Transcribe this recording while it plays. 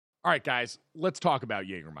All right, guys, let's talk about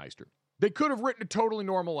Jägermeister. They could have written a totally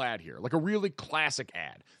normal ad here, like a really classic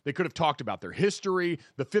ad. They could have talked about their history,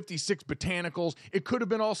 the 56 botanicals. It could have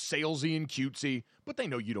been all salesy and cutesy, but they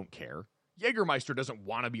know you don't care. Jägermeister doesn't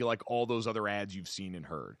want to be like all those other ads you've seen and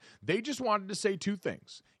heard. They just wanted to say two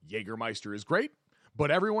things. Jägermeister is great,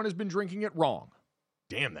 but everyone has been drinking it wrong.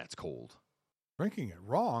 Damn, that's cold. Drinking it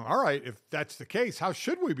wrong? All right, if that's the case, how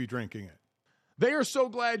should we be drinking it? They are so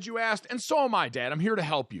glad you asked, and so am I, Dad. I'm here to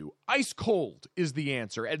help you. Ice cold is the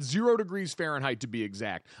answer, at 0 degrees Fahrenheit to be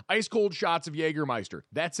exact. Ice cold shots of Jägermeister.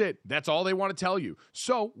 That's it. That's all they want to tell you.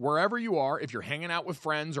 So, wherever you are, if you're hanging out with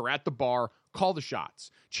friends or at the bar, call the shots.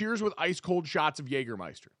 Cheers with ice cold shots of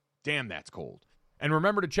Jägermeister. Damn, that's cold. And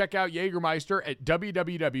remember to check out Jägermeister at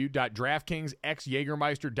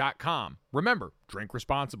www.draftkingsxjagermeister.com. Remember, drink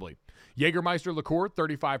responsibly. Jägermeister liqueur,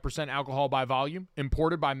 35% alcohol by volume,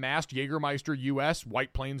 imported by Mast Jägermeister US,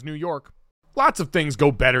 White Plains, New York. Lots of things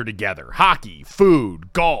go better together. Hockey,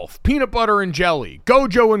 food, golf, peanut butter and jelly,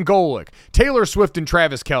 Gojo and Golic, Taylor Swift and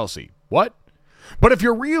Travis Kelce. What? But if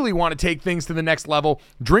you really want to take things to the next level,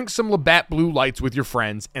 drink some Labatt Blue Lights with your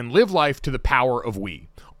friends and live life to the power of we.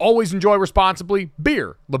 Always enjoy responsibly.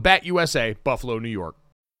 Beer, Labatt USA, Buffalo, New York.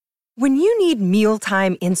 When you need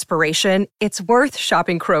mealtime inspiration, it's worth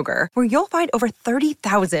shopping Kroger, where you'll find over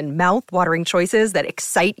 30,000 mouth-watering choices that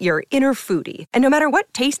excite your inner foodie. And no matter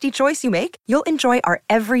what tasty choice you make, you'll enjoy our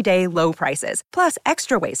everyday low prices, plus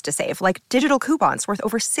extra ways to save, like digital coupons worth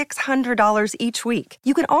over $600 each week.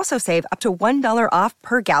 You can also save up to $1 off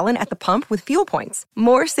per gallon at the pump with fuel points.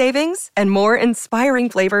 More savings and more inspiring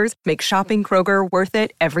flavors make shopping Kroger worth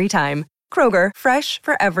it every time. Kroger, fresh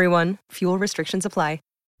for everyone. Fuel restrictions apply.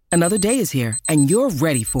 Another day is here, and you're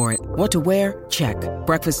ready for it. What to wear? Check.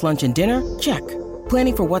 Breakfast, lunch, and dinner? Check.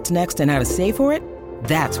 Planning for what's next and how to save for it?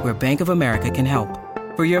 That's where Bank of America can help.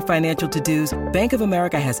 For your financial to-dos, Bank of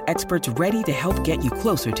America has experts ready to help get you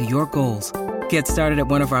closer to your goals. Get started at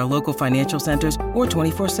one of our local financial centers or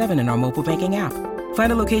 24/7 in our mobile banking app.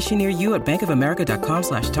 Find a location near you at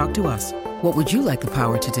bankofamerica.com/talktous. What would you like the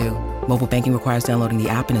power to do? Mobile banking requires downloading the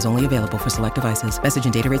app and is only available for select devices. Message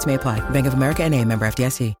and data rates may apply. Bank of America N.A., member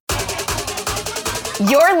FDIC.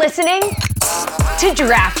 You're listening to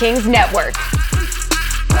DraftKings Network.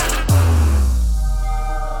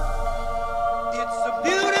 It's a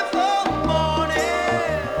beautiful morning.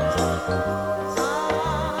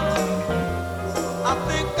 I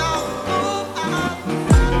think I'll go out.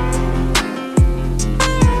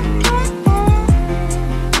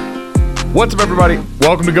 What's up, everybody?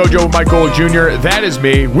 Welcome to Gojo with Mike Golic Jr. That is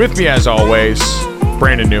me. With me, as always,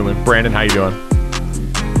 Brandon Newman. Brandon, how you doing?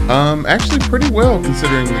 Actually pretty well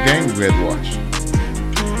considering the game we had to watch.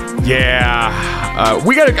 Yeah,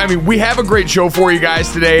 we have a great show for you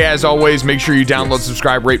guys today. As always, make sure you download,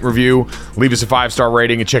 subscribe, rate, and review. Leave us a 5-star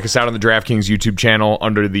rating and check us out on the DraftKings YouTube channel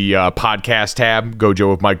under the podcast tab.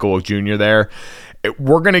 Gojo with Mike Golic Jr. there.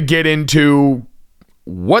 We're going to get into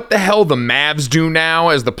what the hell the Mavs do now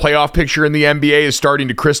as the playoff picture in the NBA is starting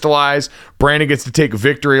to crystallize. Brandon gets to take a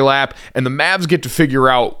victory lap, and the Mavs get to figure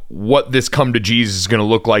out what this come to Jesus is going to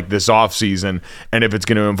look like this offseason, and if it's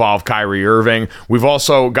going to involve Kyrie Irving. We've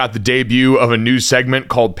also got the debut of a new segment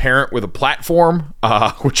called Parent with a Platform,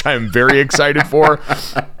 which I'm very excited for.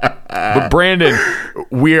 But Brandon,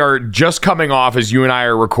 we are just coming off, as you and I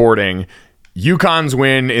are recording, UConn's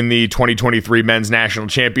win in the 2023 Men's National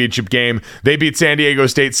Championship game. They beat San Diego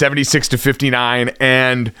State 76-59,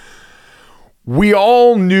 and we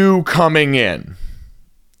all knew coming in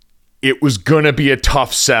it was going to be a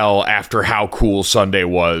tough sell after how cool Sunday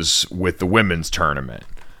was with the women's tournament.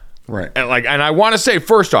 Right. And I want to say,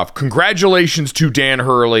 first off, congratulations to Dan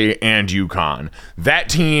Hurley and UConn. That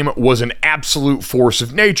team was an absolute force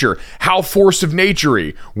of nature. How force of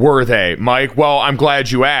nature-y were they, Mike? Well, I'm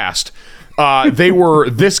glad you asked. They were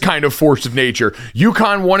this kind of force of nature.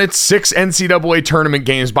 UConn won its 6 NCAA tournament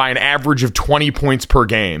games by an average of 20 points per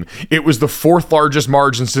game. It was the 4th largest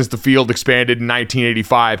margin since the field expanded in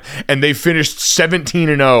 1985, and they finished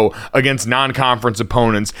 17-0 against non-conference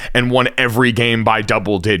opponents and won every game by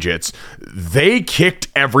double digits. They kicked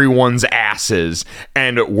everyone's asses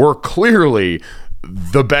and were clearly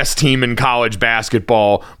the best team in college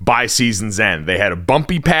basketball by season's end. They had a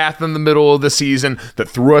bumpy path in the middle of the season that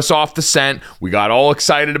threw us off the scent. We got all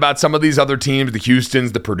excited about some of these other teams, the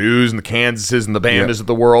Houstons, the Purdues, and the Kansases, and the Bamas of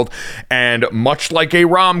the world. And much like a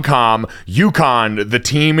rom-com, UConn, the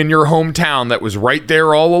team in your hometown that was right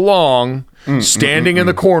there all along, standing in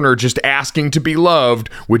the corner just asking to be loved,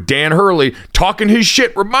 with Dan Hurley talking his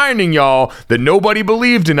shit, reminding y'all that nobody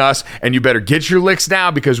believed in us and you better get your licks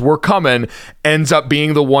now because we're coming, ends up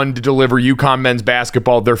being the one to deliver UConn men's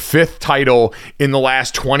basketball their 5th title in the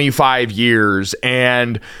last 25 years.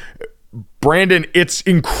 And Brandon, it's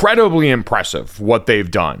incredibly impressive what they've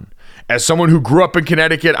done. As someone who grew up in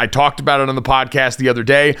Connecticut, I talked about it on the podcast the other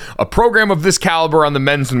day. A program of this caliber on the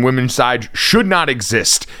men's and women's side should not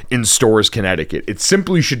exist in Storrs, Connecticut. It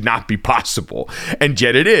simply should not be possible. And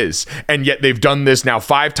yet it is. And yet they've done this now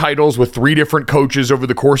 5 titles with 3 different coaches over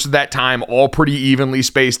the course of that time, all pretty evenly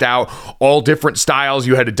spaced out, all different styles.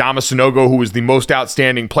 You had Adama Sanogo, who was the most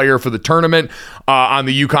outstanding player for the tournament. On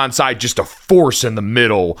the UConn side, just a force in the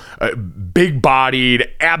middle, big-bodied,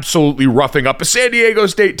 absolutely roughing up a San Diego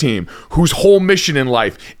State team whose whole mission in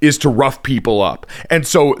life is to rough people up. And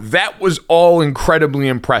so that was all incredibly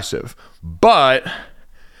impressive. But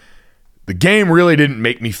the game really didn't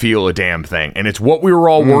make me feel a damn thing. And it's what we were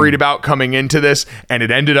all worried about coming into this, and it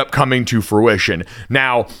ended up coming to fruition.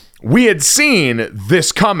 Now, we had seen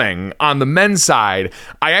this coming on the men's side.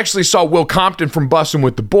 I actually saw Will Compton from Bussin'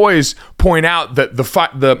 with the Boys point out that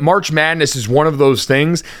the March Madness is one of those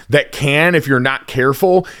things that can, if you're not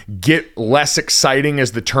careful, get less exciting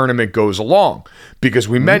as the tournament goes along. Because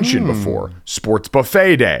we mentioned before, sports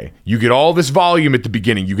buffet day. You get all this volume at the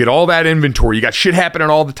beginning. You get all that inventory. You got shit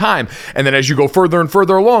happening all the time. And then as you go further and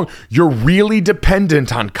further along, you're really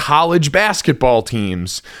dependent on college basketball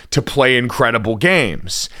teams to play incredible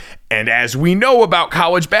games. And as we know about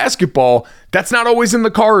college basketball, that's not always in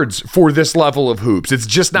the cards for this level of hoops. It's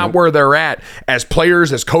just not where they're at as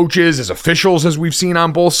players, as coaches, as officials, as we've seen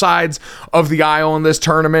on both sides of the aisle in this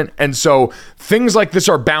tournament. And so things like this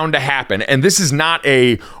are bound to happen. And this is not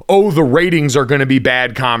the ratings are going to be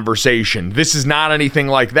bad conversation. This is not anything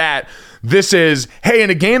like that. This is, hey,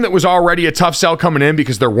 in a game that was already a tough sell coming in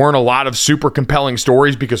because there weren't a lot of super compelling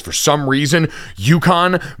stories because for some reason,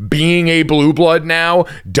 UConn being a blue blood now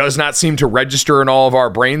does not seem to register in all of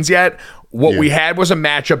our brains yet. What we had was a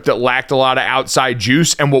matchup that lacked a lot of outside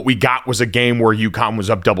juice, and what we got was a game where UConn was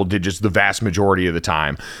up double digits the vast majority of the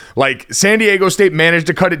time. Like, San Diego State managed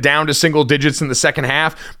to cut it down to single digits in the second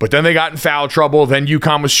half, but then they got in foul trouble. Then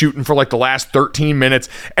UConn was shooting for like the last 13 minutes,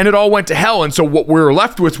 and it all went to hell. And so what we were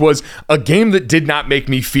left with was a game that did not make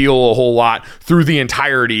me feel a whole lot through the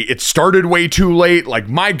entirety. It started way too late. Like,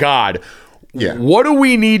 my God, what do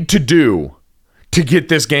we need to do to get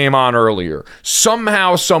this game on earlier?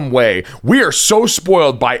 Somehow, some way. We are so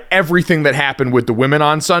spoiled by everything that happened with the women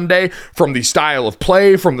on Sunday, from the style of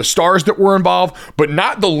play, from the stars that were involved, but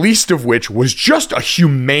not the least of which was just a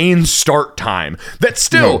humane start time that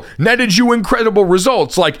still netted you incredible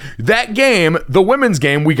results. Like that game, the women's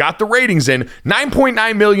game, we got the ratings in,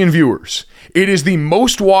 9.9 million viewers. It is the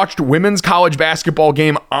most watched women's college basketball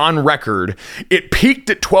game on record. It peaked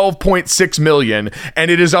at 12.6 million,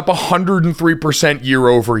 and it is up 103% year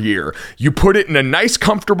over year. You put it in a nice,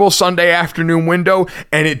 comfortable Sunday afternoon window,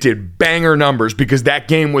 and it did banger numbers because that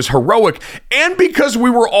game was heroic and because we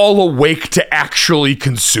were all awake to actually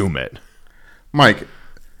consume it. Mike,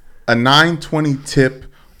 a 9:20 tip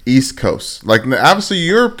East Coast. Like, obviously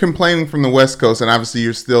you're complaining from the West Coast, and obviously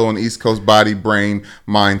you're still on East Coast body, brain,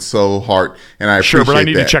 mind, soul, heart, and I appreciate that. Sure, but I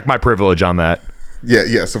need to check my privilege on that. Yeah,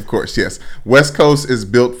 yes, of course, yes. West Coast is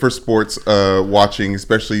built for sports watching,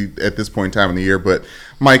 especially at this point in time in the year. But,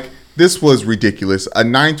 Mike, this was ridiculous. A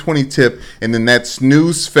 9:20 tip, and then that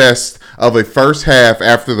snooze fest of a first half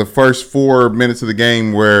after the first 4 minutes of the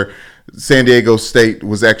game where San Diego State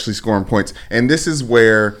was actually scoring points. And this is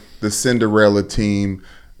where the Cinderella team,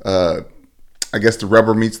 I guess the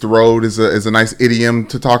rubber meets the road is a nice idiom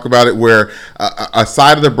to talk about it, where a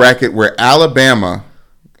side of the bracket where Alabama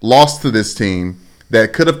lost to this team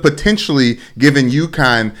that could have potentially given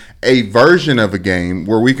UConn a version of a game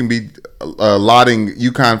where we can be lauding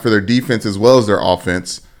UConn for their defense as well as their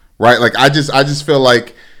offense, right? Like I just feel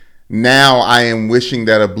like now I am wishing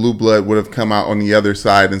that a blue blood would have come out on the other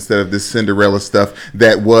side instead of this Cinderella stuff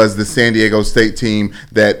that was the San Diego State team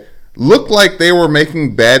that looked like they were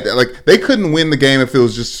making bad, like they couldn't win the game if it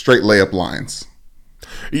was just straight layup lines.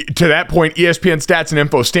 To that point, ESPN Stats and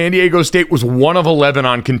Info, San Diego State was 1 of 11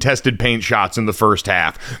 on contested paint shots in the first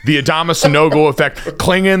half. The Adama Sanogo effect.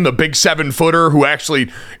 Klingon, the big 7-footer who actually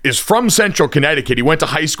is from Central Connecticut. He went to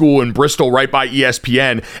high school in Bristol right by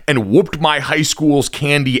ESPN and whooped my high school's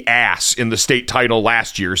candy ass in the state title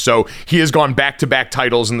last year. So he has gone back-to-back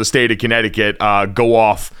titles in the state of Connecticut. Go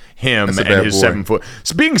off him and his 7 foot.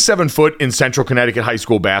 So being 7 foot in Central Connecticut high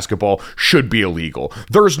school basketball should be illegal.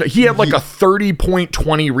 He had like a 30-point,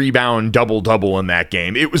 20 rebound double-double in that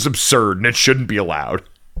game. It was absurd, and it shouldn't be allowed.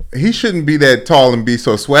 he shouldn't be that tall and be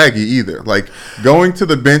so swaggy either. Like going to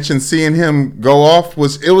the bench and seeing him go off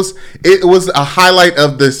was a highlight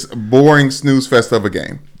of this boring snooze fest of a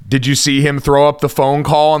game. Did you see him throw up the phone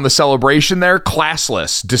call on the celebration there?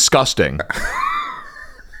 Classless, disgusting.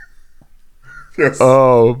 Yes.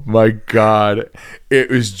 Oh my God. It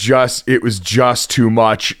was just too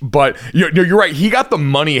much. But you're right. He got the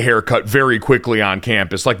money haircut very quickly on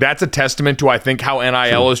campus. Like that's a testament to, I think, how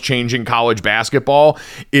NIL is changing college basketball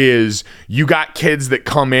is you got kids that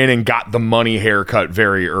come in and got the money haircut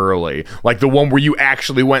very early. Like the one where you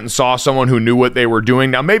actually went and saw someone who knew what they were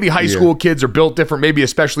doing. Now, maybe high school kids are built different. Maybe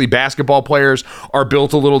especially basketball players are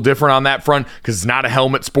built a little different on that front because it's not a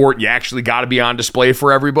helmet sport. You actually got to be on display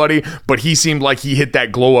for everybody. But he seemed like he hit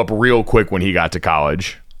that glow up real quick when he got to college.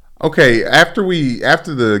 Okay, after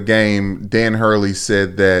the game, Dan Hurley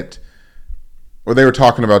said that, or they were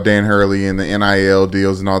talking about Dan Hurley and the NIL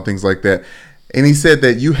deals and all things like that, and he said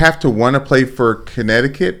that you have to want to play for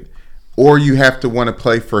Connecticut or you have to want to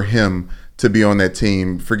play for him to be on that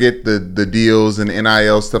team. Forget the deals and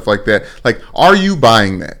NIL stuff like that. Like, are you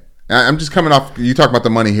buying that? I'm just coming off, you talk about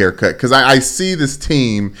the money haircut, because I see this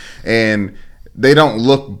team and they don't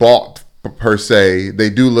look bought per se.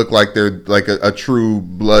 They do look like they're like a true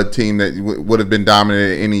blood team that would have been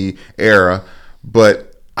dominant in any era,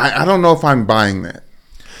 but I don't know if I'm buying that.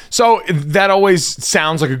 So that always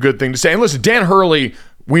sounds like a good thing to say. And listen, Dan Hurley,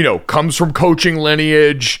 we know, comes from coaching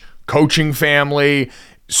lineage, coaching family,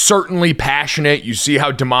 certainly passionate. You see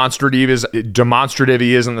how demonstrative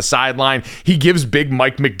he is on the sideline. He gives big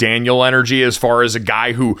Mike McDaniel energy as far as a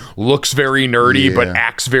guy who looks very nerdy but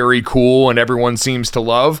acts very cool and everyone seems to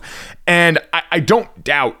love. And I don't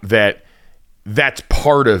doubt that that's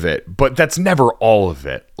part of it, but that's never all of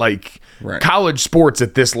it. Like, college sports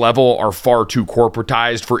at this level are far too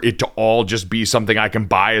corporatized for it to all just be something I can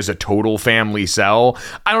buy as a total family sell.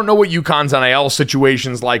 I don't know what UConn's NIL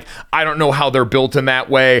situation's like. I don't know how they're built in that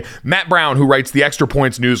way. Matt Brown, who writes the Extra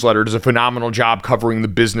Points newsletter, does a phenomenal job covering the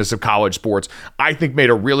business of college sports. I think made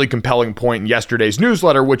a really compelling point in yesterday's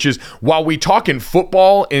newsletter, which is while we talk in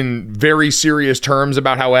football in very serious terms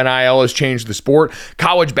about how NIL has changed the sport,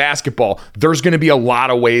 college basketball, there's going to be a lot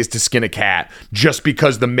of ways to skin a cat just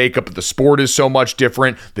because the makeup of the sport is so much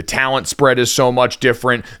different. The talent spread is so much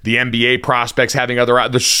different. The NBA prospects having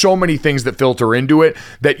there's so many things that filter into it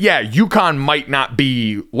that, UConn might not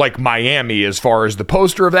be like Miami as far as the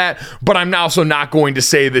poster of that, but I'm also not going to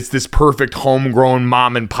say that's this perfect homegrown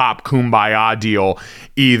mom and pop kumbaya deal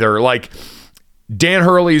either. Like, Dan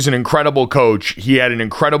Hurley is an incredible coach. He had an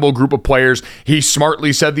incredible group of players. He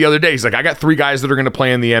smartly said the other day, he's like, I got 3 guys that are going to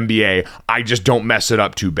play in the NBA. I just don't mess it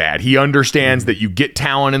up too bad. He understands that you get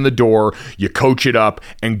talent in the door, you coach it up,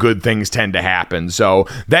 and good things tend to happen. So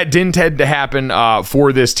that didn't tend to happen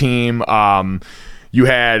for this team. You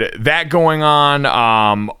had that going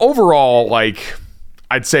on. Overall, like,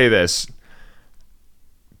 I'd say this.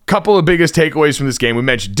 Couple of biggest takeaways from this game. We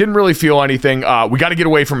mentioned didn't really feel anything. We got to get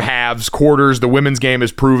away from halves, quarters. The women's game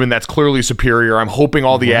has proven that's clearly superior. I'm hoping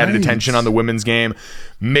all the added attention on the women's game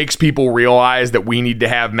makes people realize that we need to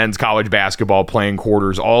have men's college basketball playing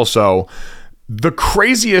quarters also. The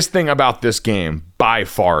craziest thing about this game, by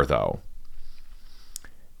far, though,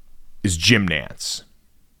 is Jim Nantz.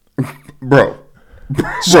 Bro.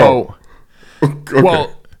 So, okay.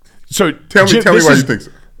 Well, so tell me why you think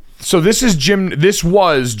so. So this was Jim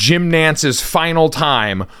Nantz's final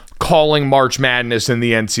time calling March Madness in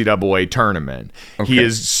the NCAA tournament. Okay. He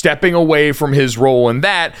is stepping away from his role in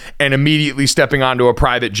that and immediately stepping onto a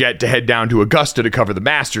private jet to head down to Augusta to cover the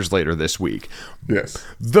Masters later this week. Yes.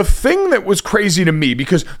 The thing that was crazy to me,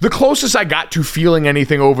 because the closest I got to feeling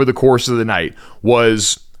anything over the course of the night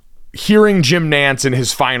was hearing Jim Nantz in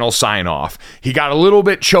his final sign-off. He got a little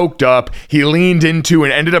bit choked up. He leaned into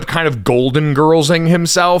and ended up kind of golden girlsing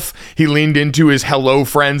himself. He leaned into his hello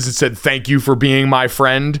friends and said, thank you for being my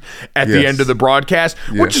friend at the end of the broadcast,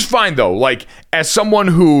 which is fine though. Like, as someone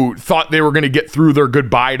who thought they were going to get through their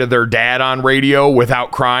goodbye to their dad on radio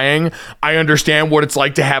without crying, I understand what it's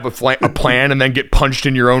like to have a plan and then get punched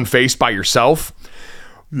in your own face by yourself.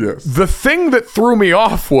 Yes. The thing that threw me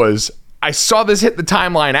off was I saw this hit the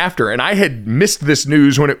timeline after, and I had missed this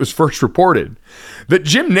news when it was first reported, that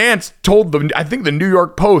Jim Nantz told I think the New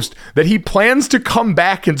York Post, that he plans to come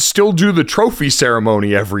back and still do the trophy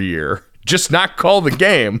ceremony every year, just not call the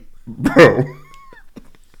game. Bro,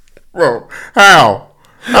 how?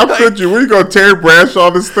 How could you? What, are you going to Terry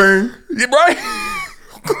Bradshaw this thing? Right?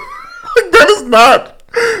 That is not...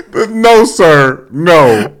 No, sir.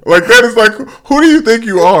 No. Like, that is like, who do you think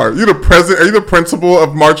you are? You the president? Are you the principal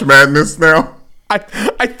of March Madness now?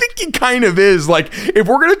 I think he kind of is. Like, if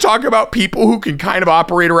we're going to talk about people who can kind of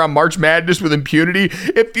operate around March Madness with impunity,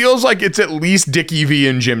 it feels like it's at least Dickie V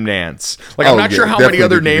and Jim Nance. Like, I'm not sure how many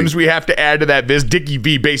other names we have to add to that biz. Dickie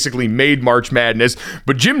V basically made March Madness,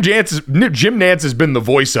 but Jim Nance has been the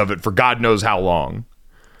voice of it for God knows how long.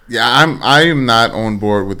 Yeah, I am not on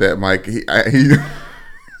board with that, Mike.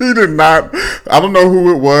 He did not. I don't know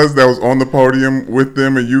who it was that was on the podium with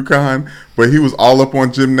them in UConn, but he was all up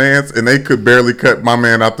on Jim Nance, and they could barely cut my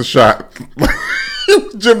man out the shot.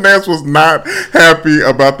 Jim Nance was not happy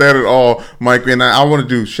about that at all, Mike. And I want to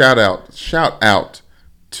do shout out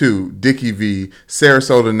to Dickie V,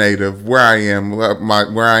 Sarasota native, where I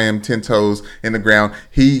am 10 toes in the ground.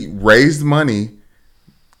 He raised money,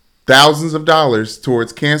 thousands of dollars,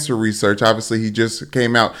 towards cancer research. Obviously, he just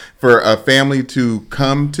came out for a family to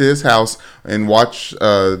come to his house and watch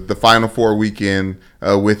the Final Four weekend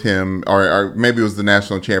with him, or maybe it was the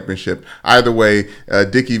national championship. Either way,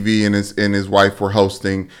 Dickie V and his wife were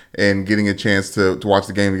hosting and getting a chance to watch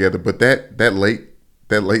the game together. But that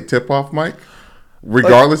late tip off, Mike,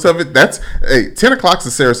 regardless of it, that's 10 o'clock's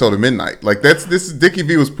the Sarasota midnight. Like, this Dickie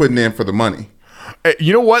V was putting in for the money.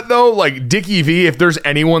 You know what, though? Like, Dickie V, if there's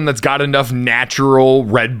anyone that's got enough natural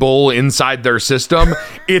Red Bull inside their system,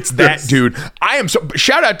 it's that dude.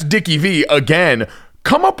 Shout out to Dickie V again.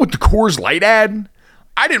 Come up with the Coors Light ad.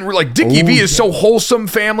 I didn't like Dickie V is so wholesome,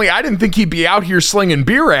 family. I didn't think he'd be out here slinging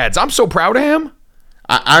beer ads. I'm so proud of him.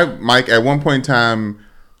 Mike, at one point in time,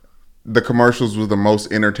 the commercials was the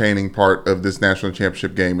most entertaining part of this national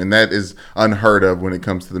championship game, and that is unheard of when it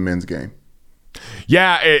comes to the men's game.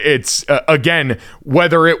 Yeah, it's again,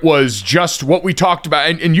 whether it was just what we talked about,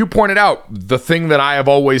 and you pointed out, the thing that I have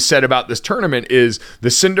always said about this tournament is the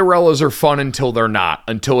Cinderellas are fun until they're not,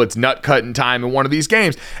 until it's nut cutting time in one of these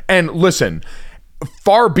games. And listen,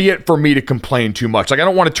 far be it for me to complain too much. Like, I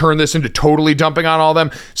don't want to turn this into totally dumping on all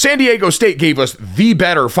them. San Diego State gave us the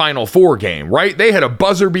better Final Four game, right? They had a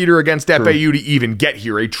buzzer beater against FAU to even get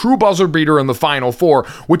here. A true buzzer beater in the Final Four,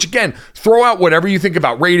 which, again, throw out whatever you think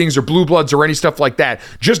about ratings or blue bloods or any stuff like that.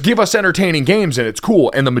 Just give us entertaining games and it's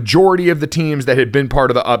cool. And the majority of the teams that had been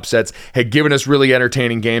part of the upsets had given us really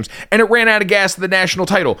entertaining games. And it ran out of gas to the national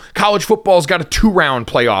title. College football's got a 2-round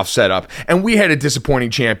playoff setup. And we had a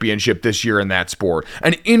disappointing championship this year in that sport.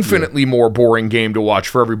 An infinitely more boring game to watch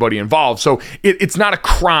for everybody involved. So it's not a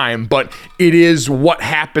crime, but it is what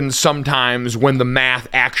happens sometimes when the math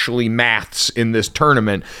actually maths in this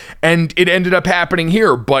tournament. And it ended up happening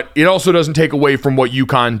here, but it also doesn't take away from what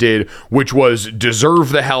UConn did, which was deserve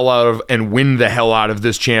the hell out of and win the hell out of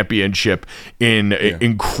this championship in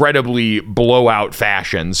incredibly blowout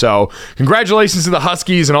fashion. So congratulations to the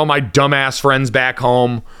Huskies and all my dumbass friends back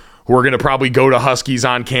home who are going to probably go to Huskies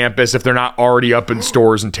on campus if they're not already up in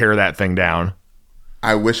stores and tear that thing down.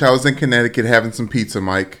 I wish I was in Connecticut having some pizza,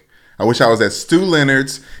 Mike. I wish I was at Stu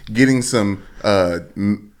Leonard's getting some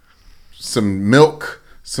milk,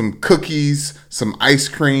 some cookies, some ice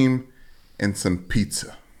cream, and some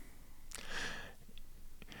pizza.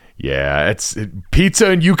 Yeah, it's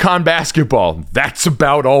pizza and UConn basketball. That's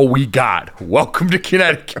about all we got. Welcome to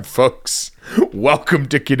Connecticut, folks. Welcome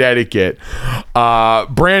to Connecticut.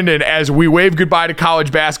 Brandon, as we wave goodbye to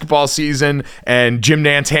college basketball season and Jim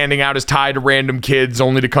Nance handing out his tie to random kids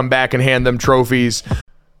only to come back and hand them trophies.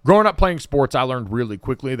 Growing up playing sports, I learned really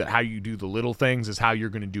quickly that how you do the little things is how you're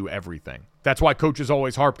going to do everything. That's why coaches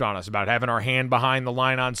always harped on us about having our hand behind the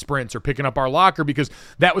line on sprints or picking up our locker, because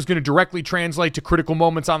that was going to directly translate to critical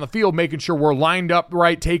moments on the field, making sure we're lined up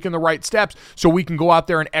right, taking the right steps so we can go out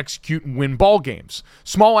there and execute and win ball games.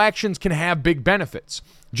 Small actions can have big benefits,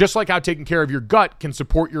 just like how taking care of your gut can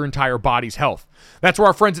support your entire body's health. That's where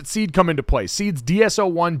our friends at Seed come into play. Seed's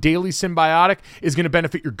DSO1 Daily Symbiotic is going to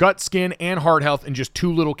benefit your gut, skin, and heart health in just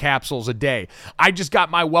 2 little capsules a day. I just got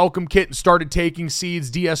my welcome kit and started taking Seed's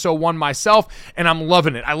DSO1 myself, and I'm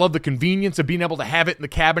loving it. I love the convenience of being able to have it in the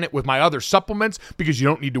cabinet with my other supplements because you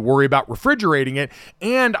don't need to worry about refrigerating it,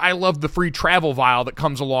 and I love the free travel vial that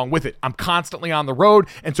comes along with it. I'm constantly on the road,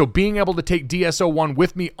 and so being able to take DSO1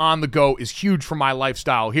 with me on the go is huge for my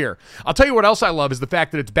lifestyle here. I'll tell you what else I love is the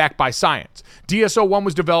fact that it's backed by science. DSO1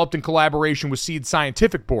 was developed in collaboration with Seed's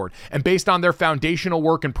scientific board and based on their foundational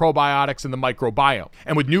work in probiotics and the microbiome.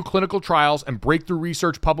 And with new clinical trials and breakthrough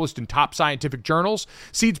research published in top scientific journals,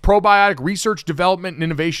 Seed's probiotic research, development, and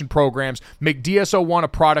innovation programs make DSO1 a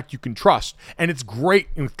product you can trust. And it's great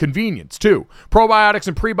in convenience, too. Probiotics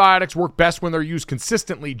and prebiotics work best when they're used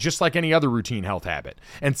consistently, just like any other routine health habit.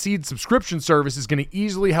 And Seed's subscription service is going to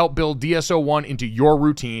easily help build DSO1 into your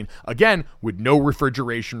routine, again, with no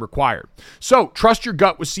refrigeration required. So, trust your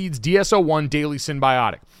gut with Seed's DSO1 Daily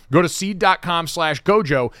Symbiotic. Go to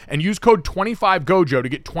seed.com/gojo and use code 25gojo to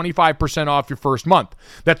get 25% off your first month.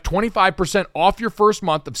 That's 25% off your first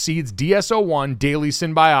month of Seed's DSO1 Daily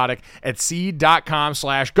Symbiotic at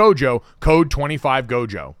seed.com/gojo, code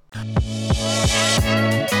 25gojo.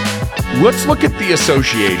 Let's look at the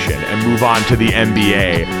association and move on to the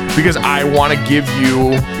NBA, because I want to give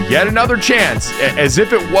you yet another chance. As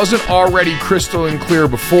if it wasn't already crystal and clear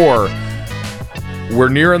before, we're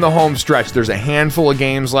nearing the home stretch. There's a handful of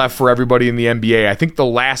games left for everybody in the NBA. I think the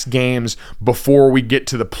last games before we get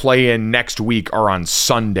to the play-in next week are on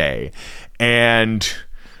Sunday. And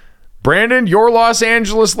Brandon, your Los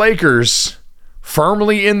Angeles Lakers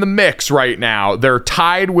firmly in the mix right now. They're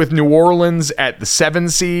tied with New Orleans at the 7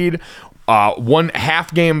 seed, one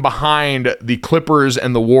half game behind the Clippers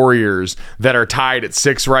and the Warriors that are tied at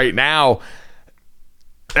 6 right now.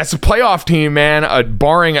 That's a playoff team, man.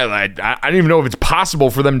 Barring, I don't even know if it's possible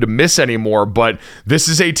for them to miss anymore, but this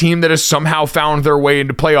is a team that has somehow found their way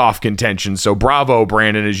into playoff contention. So bravo,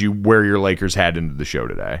 Brandon, as you wear your Lakers hat into the show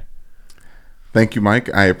today. Thank you,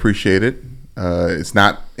 Mike. I appreciate it. It's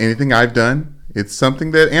not anything I've done. It's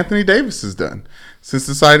something that Anthony Davis has done since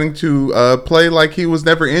deciding to play like he was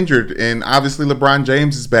never injured. And obviously LeBron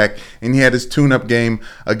James is back, and he had his tune-up game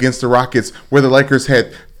against the Rockets where the Lakers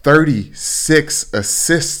had 36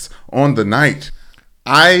 assists on the night.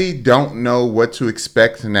 I don't know what to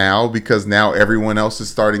expect now, because now everyone else is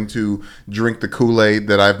starting to drink the Kool-Aid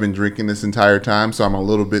that I've been drinking this entire time. So I'm a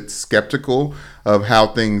little bit skeptical of how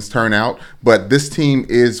things turn out. But this team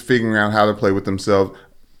is figuring out how to play with themselves.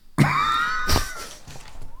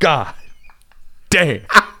 God dang.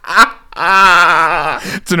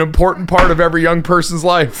 It's an important part of every young person's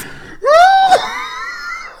life.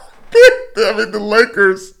 I mean, the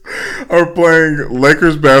Lakers are playing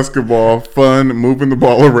Lakers basketball, fun, moving the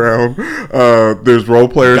ball around. There's role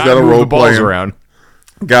players that'll role play around.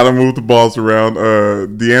 Gotta move the balls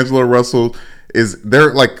around. D'Angelo Russell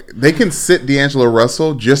they can sit D'Angelo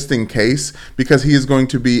Russell just in case, because he is going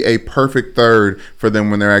to be a perfect third for them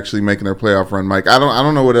when they're actually making their playoff run. Mike, I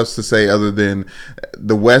don't know what else to say other than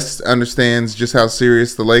the West understands just how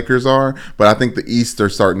serious the Lakers are, but I think the East are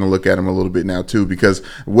starting to look at them a little bit now too, because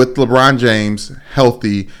with LeBron James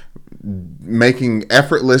healthy, making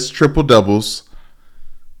effortless triple doubles,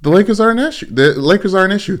 the Lakers are an issue. The Lakers are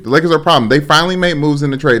a problem. They finally made moves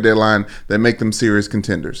in the trade deadline that make them serious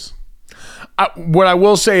contenders. What I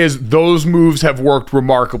will say is those moves have worked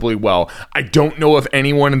remarkably well. I don't know if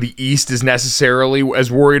anyone in the East is necessarily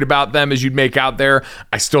as worried about them as you'd make out there.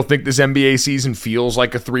 I still think this NBA season feels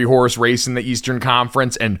like a 3-horse race in the Eastern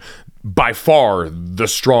Conference, and by far the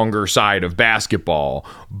stronger side of basketball.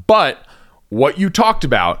 But what you talked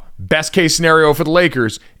about, best case scenario for the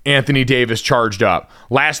Lakers, Anthony Davis charged up.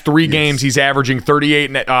 Last 3 games, he's averaging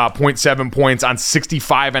 38.7 points on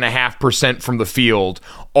 65.5% from the field.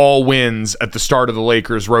 All wins at the start of the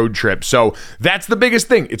Lakers road trip. So that's the biggest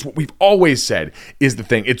thing. It's what we've always said is the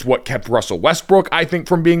thing. It's what kept Russell Westbrook, I think,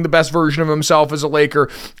 from being the best version of himself as a Laker.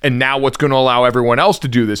 And now what's going to allow everyone else to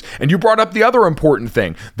do this. And you brought up the other important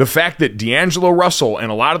thing. The fact that D'Angelo Russell and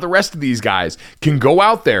a lot of the rest of these guys can go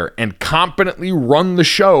out there and competently run the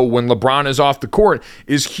show when LeBron is off the court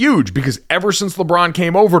is huge, because ever since LeBron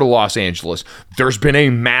came over to Los Angeles, there's been a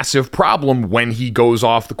massive problem when he goes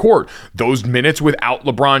off the court. Those minutes without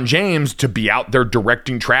LeBron James to be out there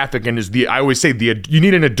directing traffic, and I always say you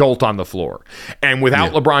need an adult on the floor. And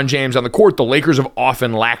without LeBron James on the court, the Lakers have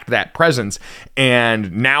often lacked that presence.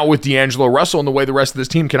 And now with D'Angelo Russell and the way the rest of this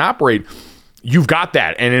team can operate, you've got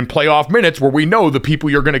that. And in playoff minutes where we know the people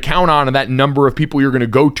you're going to count on and that number of people you're going to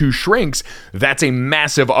go to shrinks, that's a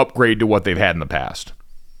massive upgrade to what they've had in the past.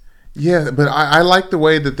 Yeah, but I like the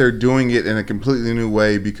way that they're doing it in a completely new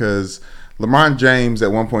way, because LeBron James,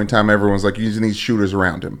 at one point in time, everyone's like, you just need shooters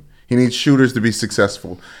around him. He needs shooters to be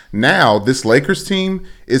successful. Now, this Lakers team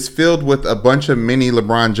is filled with a bunch of mini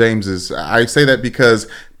LeBron Jameses. I say that because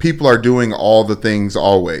people are doing all the things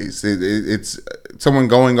always. It's someone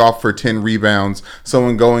going off for 10 rebounds,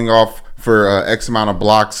 someone going off for X amount of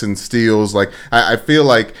blocks and steals. Like I feel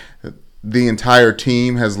like the entire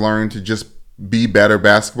team has learned to just be better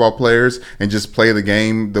basketball players and just play the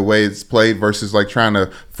game the way it's played, versus like trying to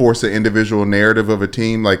force an individual narrative of a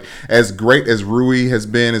team. Like as great as Rui has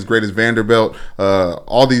been, as great as Vanderbilt,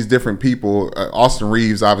 all these different people, Austin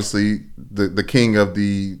Reeves, obviously the king of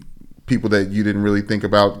the people that you didn't really think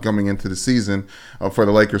about coming into the season for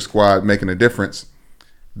the Lakers squad making a difference.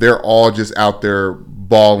 They're all just out there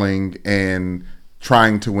balling and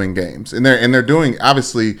trying to win games, and they're doing,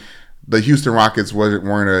 obviously. The Houston Rockets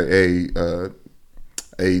weren't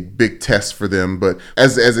a big test for them, but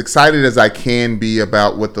as excited as I can be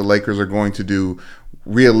about what the Lakers are going to do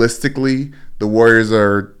realistically, the Warriors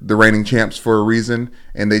are the reigning champs for a reason,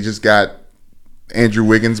 and they just got Andrew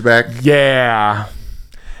Wiggins back. Yeah.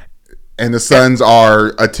 And the Suns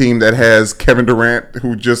are a team that has Kevin Durant,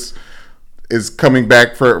 who just is coming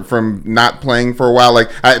back from not playing for a while. Like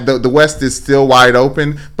the West is still wide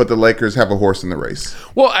open, but the Lakers have a horse in the race.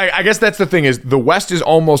 Well, I guess that's the thing is the West is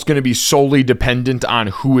almost going to be solely dependent on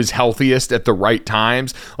who is healthiest at the right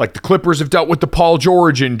times. Like the Clippers have dealt with the Paul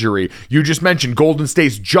George injury. You just mentioned Golden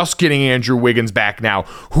State's just getting Andrew Wiggins back now,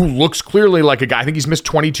 who looks clearly like a guy. I think he's missed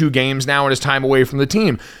 22 games now in his time away from the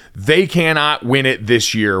team. They cannot win it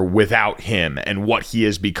this year without him and what he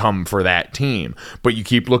has become for that team. But you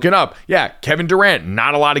keep looking up. Yeah, Kevin Durant,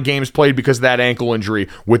 not a lot of games played because of that ankle injury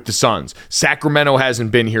with the Suns. Sacramento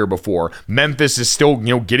hasn't been here before. Memphis is still,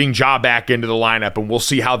 getting Ja back into the lineup, and we'll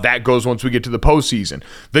see how that goes once we get to the postseason.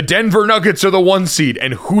 The Denver Nuggets are the 1 seed,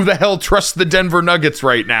 and who the hell trusts the Denver Nuggets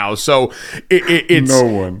right now? So it's no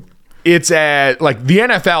one. It's the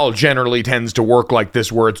NFL generally tends to work like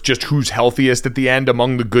this, where it's just who's healthiest at the end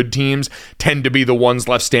among the good teams tend to be the ones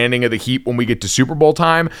left standing at the Heat when we get to Super Bowl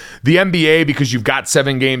time. The NBA, because you've got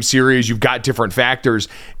 7-game series, you've got different factors.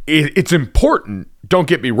 It's important. Don't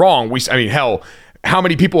get me wrong. Hell, how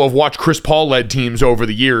many people have watched Chris Paul-led teams over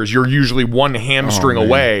the years? You're usually one hamstring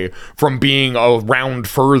away from being a round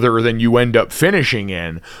further than you end up finishing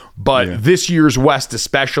in. But this year's West,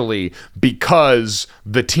 especially because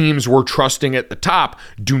the teams we're trusting at the top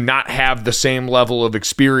do not have the same level of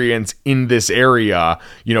experience in this area.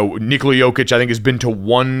 Nikola Jokic, I think, has been to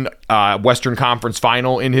one Western Conference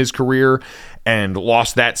final in his career and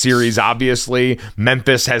lost that series, obviously.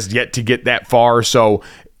 Memphis has yet to get that far. So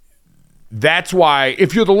that's why,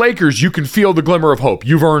 if you're the Lakers, you can feel the glimmer of hope.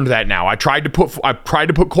 You've earned that now. I tried to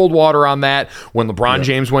put cold water on that when LeBron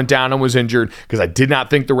James went down and was injured, because I did not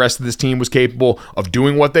think the rest of this team was capable of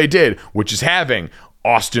doing what they did, which is having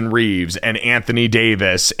Austin Reeves and Anthony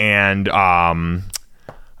Davis and the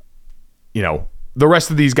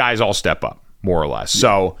rest of these guys all step up, more or less.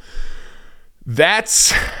 So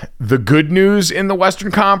that's the good news in the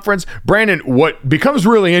Western Conference. Brandon, what becomes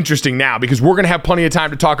really interesting now, because we're going to have plenty of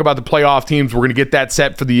time to talk about the playoff teams. We're going to get that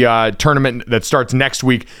set for the tournament that starts next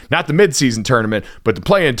week. Not the midseason tournament, but the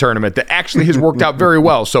play-in tournament that actually has worked out very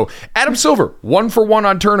well. So Adam Silver, 1 for 1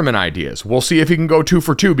 on tournament ideas. We'll see if he can go 2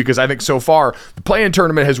 for 2, because I think so far the play-in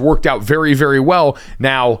tournament has worked out very, very well.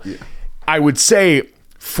 Now, I would say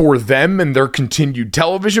for them and their continued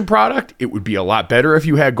television product, it would be a lot better if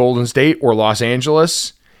you had Golden State or Los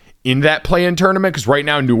Angeles in that play-in tournament, because right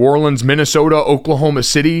now New Orleans, Minnesota, Oklahoma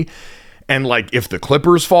City, and if the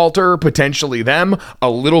Clippers falter, potentially them,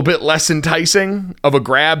 a little bit less enticing of a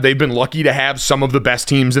grab. They've been lucky to have some of the best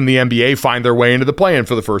teams in the NBA find their way into the play-in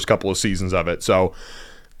for the first couple of seasons of it. So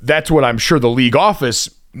that's what I'm sure the league office,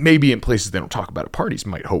 maybe in places they don't talk about at parties,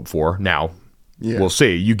 might hope for. Now, we'll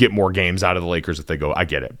see. You get more games out of the Lakers if they go. I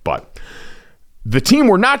get it. But the team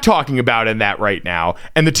we're not talking about in that right now,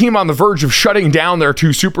 and the team on the verge of shutting down their 2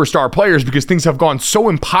 superstar players because things have gone so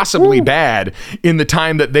impossibly bad in the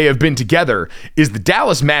time that they have been together, is the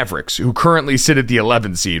Dallas Mavericks, who currently sit at the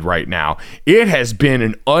 11th seed right now. It has been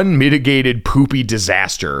an unmitigated poopy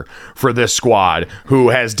disaster for this squad, who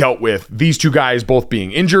has dealt with these 2 guys both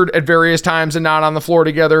being injured at various times and not on the floor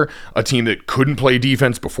together, a team that couldn't play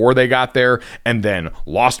defense before they got there, and then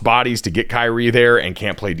lost bodies to get Kyrie there and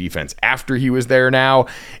can't play defense after he was there now.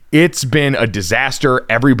 It's been a disaster.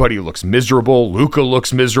 Everybody looks miserable. Luka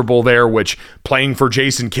looks miserable there, which, playing for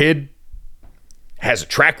Jason Kidd, has a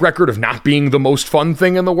track record of not being the most fun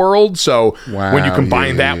thing in the world. So when you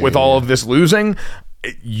combine that with all of this losing,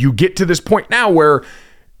 you get to this point now where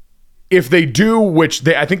if they do, which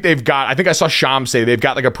I think I saw Sham say they've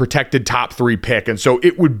got a protected top 3 pick. And so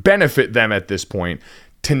it would benefit them at this point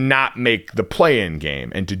to not make the play-in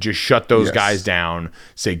game and to just shut those guys down,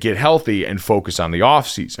 say get healthy, and focus on the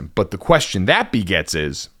offseason. But the question that begets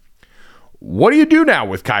is, what do you do now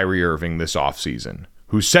with Kyrie Irving this offseason,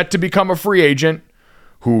 who's set to become a free agent,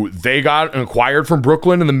 who they got acquired from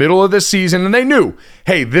Brooklyn in the middle of this season, and they knew,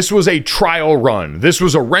 hey, this was a trial run. This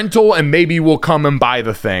was a rental, and maybe we'll come and buy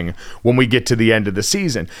the thing when we get to the end of the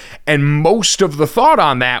season. And most of the thought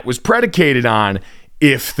on that was predicated on,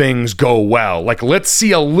 if things go well, let's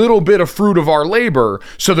see a little bit of fruit of our labor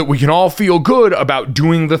so that we can all feel good about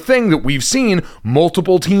doing the thing that we've seen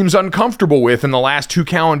multiple teams uncomfortable with in the last 2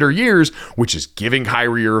 calendar years, which is giving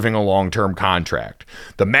Kyrie Irving a long-term contract.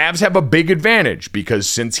 The Mavs have a big advantage because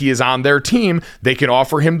since he is on their team, they can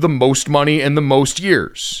offer him the most money and the most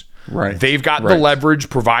years. Right. They've got the leverage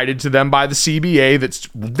provided to them by the CBA that's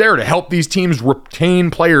there to help these teams retain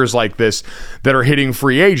players like this that are hitting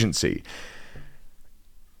free agency.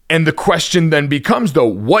 And the question then becomes, though,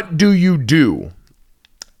 what do you do?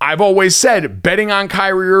 I've always said betting on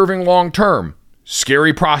Kyrie Irving long term,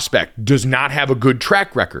 scary prospect, does not have a good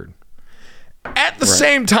track record. At the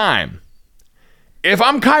same time, if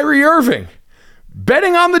I'm Kyrie Irving,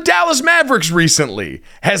 betting on the Dallas Mavericks recently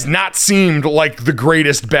has not seemed like the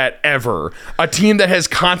greatest bet ever. A team that has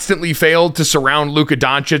constantly failed to surround Luka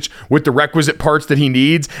Doncic with the requisite parts that he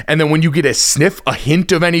needs. And then when you get a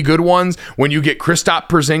hint of any good ones, when you get Kristaps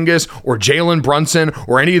Porzingis or Jalen Brunson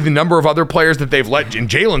or any of the number of other players that they've let, in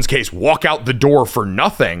Jalen's case, walk out the door for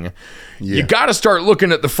nothing, you got to start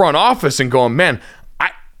looking at the front office and going, man,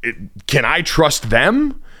 can I trust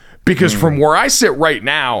them? Because from where I sit right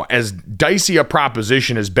now, as dicey a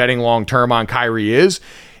proposition as betting long-term on Kyrie is,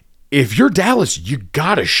 if you're Dallas, you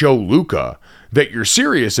got to show Luka that you're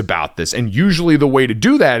serious about this. And usually the way to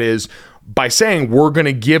do that is by saying, we're going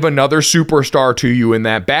to give another superstar to you in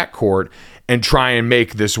that backcourt and try and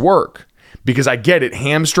make this work. Because I get it,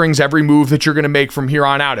 hamstrings every move that you're going to make from here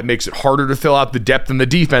on out. It makes it harder to fill out the depth and the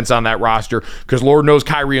defense on that roster because Lord knows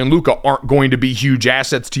Kyrie and Luka aren't going to be huge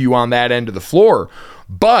assets to you on that end of the floor.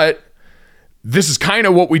 But this is kind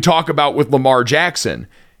of what we talk about with Lamar Jackson.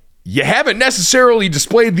 You haven't necessarily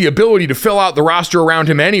displayed the ability to fill out the roster around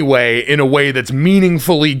him anyway in a way that's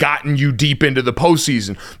meaningfully gotten you deep into the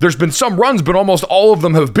postseason. There's been some runs, but almost all of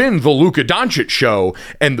them have been the Luka Doncic show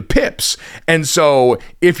and the Pips. And so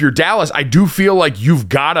if you're Dallas, I do feel like you've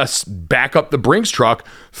got to back up the Brinks truck,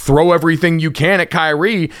 throw everything you can at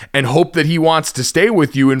Kyrie, and hope that he wants to stay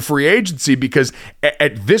with you in free agency, because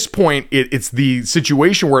at this point, it's the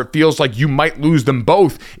situation where it feels like you might lose them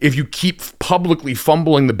both if you keep publicly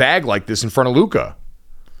fumbling the bag like this in front of Luka.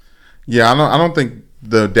 Yeah, I don't think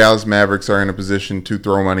the Dallas Mavericks are in a position to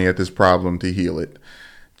throw money at this problem to heal it.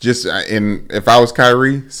 If I was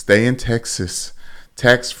Kyrie, stay in Texas,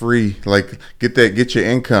 tax free, like get your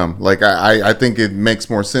income. Like I think it makes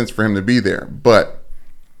more sense for him to be there. But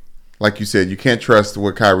like you said, you can't trust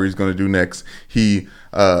what Kyrie's going to do next. He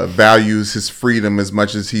values his freedom as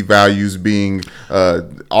much as he values being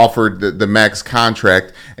offered the max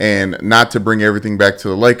contract, and not to bring everything back to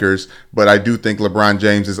the Lakers, but I do think LeBron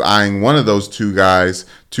James is eyeing one of those two guys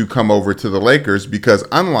to come over to the Lakers, because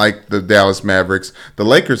unlike the Dallas Mavericks, the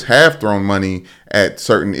Lakers have thrown money at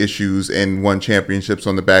certain issues and won championships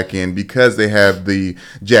on the back end because they have the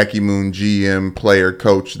Jackie Moon GM player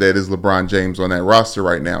coach that is LeBron James on that roster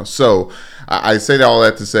right now. So I say all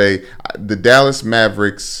that to say the Dallas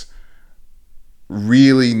Mavericks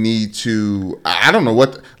really need to, I don't know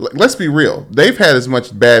what, let's be real. They've had as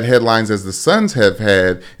much bad headlines as the Suns have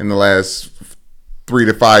had in the last 3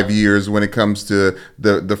 to 5 years when it comes to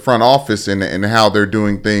the front office and how they're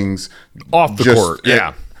doing things off the court.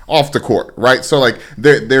 Yeah. Off the court, right? So like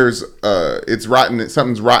there's it's rotten.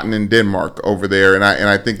 Something's rotten in Denmark over there, and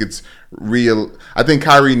I think it's real. I think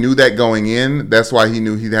Kyrie knew that going in. That's why he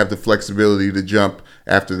knew he'd have the flexibility to jump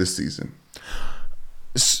after this season.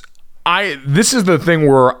 This is the thing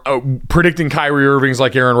where predicting Kyrie Irving's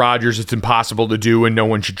like Aaron Rodgers. It's impossible to do, and no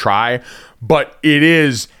one should try. But it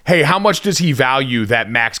is, hey, how much does he value that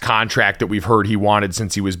max contract that we've heard he wanted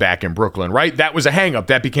since he was back in Brooklyn, right? That was a hang-up.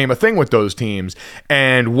 That became a thing with those teams.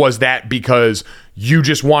 And was that because you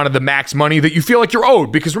just wanted the max money that you feel like you're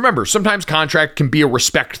owed? Because remember, sometimes contract can be a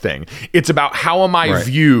respect thing. It's about how am I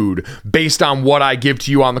viewed based on what I give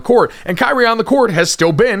to you on the court. And Kyrie on the court has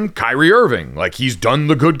still been Kyrie Irving. Like, he's done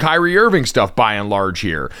the good Kyrie Irving stuff by and large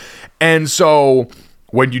here. And so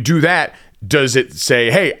when you do that, does it say,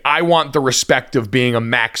 hey, I want the respect of being a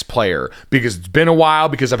max player? Because it's been a while,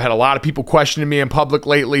 because I've had a lot of people questioning me in public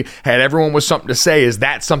lately, had everyone with something to say. Is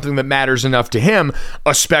that something that matters enough to him,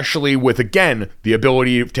 especially with, again, the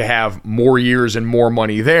ability to have more years and more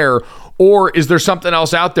money there? Or is there something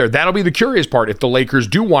else out there? That'll be the curious part. If the Lakers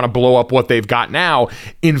do want to blow up what they've got now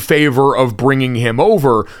in favor of bringing him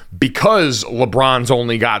over because LeBron's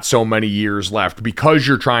only got so many years left, because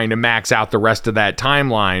you're trying to max out the rest of that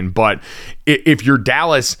timeline. But if you're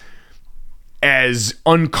Dallas, as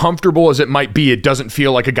uncomfortable as it might be, it doesn't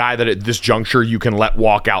feel like a guy that at this juncture you can let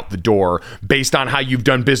walk out the door based on how you've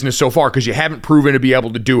done business so far, because you haven't proven to be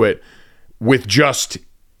able to do it with just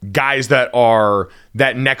guys that are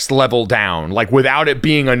that next level down, like without it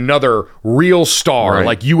being another real star. Right.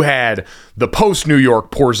 Like you had the post New York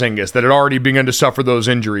Porzingis that had already begun to suffer those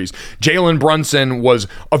injuries. Jalen Brunson was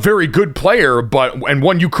a very good player, and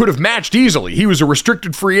one you could have matched easily. He was a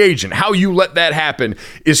restricted free agent. How you let that happen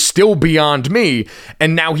is still beyond me.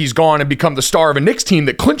 And now he's gone and become the star of a Knicks team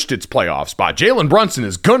that clinched its playoff spot. Jalen Brunson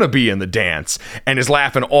is gonna be in the dance and is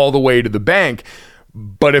laughing all the way to the bank.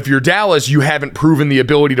 But if you're Dallas, you haven't proven the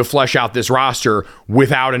ability to flesh out this roster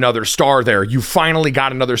without another star there. You finally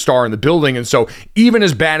got another star in the building. And so even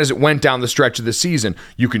as bad as it went down the stretch of the season,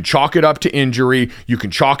 you can chalk it up to injury. You can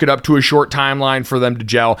chalk it up to a short timeline for them to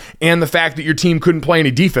gel. And the fact that your team couldn't play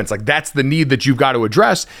any defense. Like, that's the need that you've got to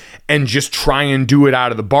address, and just try and do it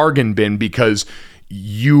out of the bargain bin, because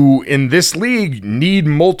you in this league need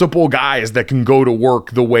multiple guys that can go to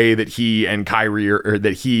work the way that he and Kyrie or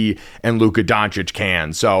that he and Luka Doncic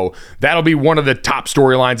can. So that'll be one of the top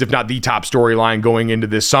storylines, if not the top storyline going into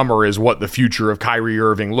this summer, is what the future of Kyrie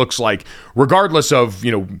Irving looks like, regardless of,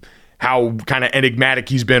 how kind of enigmatic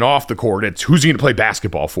he's been off the court. It's who's he going to play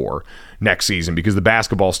basketball for next season, because the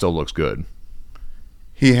basketball still looks good.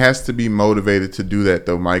 He has to be motivated to do that,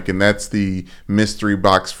 though, Mike, and that's the mystery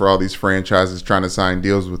box for all these franchises trying to sign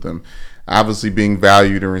deals with him. Obviously, being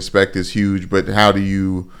valued and respect is huge, but how do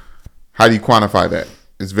you quantify that?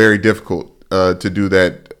 It's very difficult to do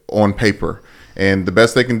that on paper, and the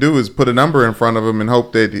best they can do is put a number in front of him and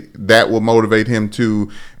hope that will motivate him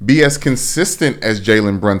to be as consistent as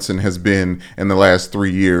Jalen Brunson has been in the last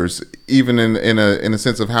 3 years, even in a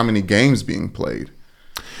sense of how many games being played.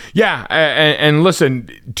 Yeah, and listen,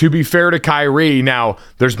 to be fair to Kyrie, now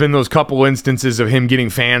there's been those couple instances of him getting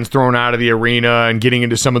fans thrown out of the arena and getting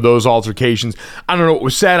into some of those altercations. I don't know what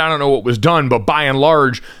was said, I don't know what was done, but by and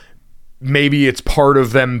large, maybe it's part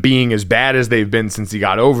of them being as bad as they've been since he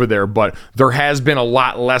got over there, but there has been a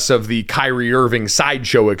lot less of the Kyrie Irving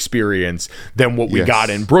sideshow experience than what we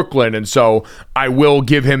got in Brooklyn. And so I will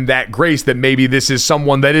give him that grace that maybe this is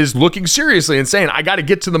someone that is looking seriously and saying, I got to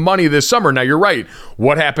get to the money this summer. Now, you're right.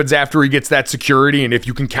 What happens after he gets that security, and if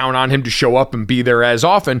you can count on him to show up and be there as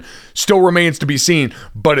often, still remains to be seen.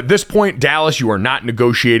 But at this point, Dallas, you are not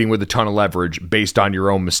negotiating with a ton of leverage based on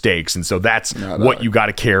your own mistakes. And so that's what you got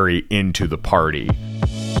to carry into the party.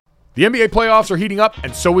 The NBA playoffs are heating up,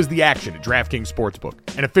 and so is the action at DraftKings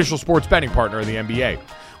Sportsbook, an official sports betting partner of the NBA.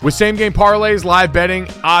 With same-game parlays, live betting,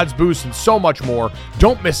 odds boosts, and so much more,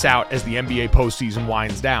 don't miss out as the NBA postseason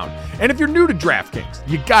winds down. And if you're new to DraftKings,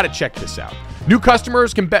 you got to check this out. New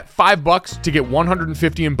customers can bet $5 to get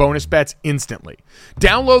 $150 in bonus bets instantly.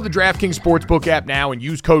 Download the DraftKings Sportsbook app now and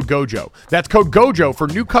use code GOJO. That's code GOJO for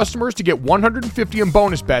new customers to get $150 in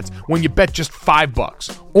bonus bets when you bet just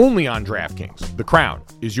 $5. Only on DraftKings. The crown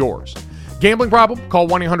is yours. Gambling problem? Call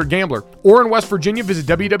 1-800-GAMBLER. Or in West Virginia, visit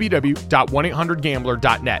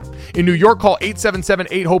www.1800gambler.net. In New York, call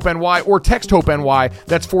 877-8-HOPE-NY or text HOPE-NY.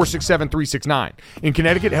 That's 467-369. In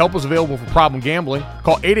Connecticut, help is available for problem gambling.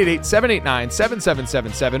 Call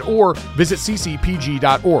 888-789-7777 or visit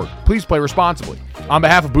ccpg.org. Please play responsibly. On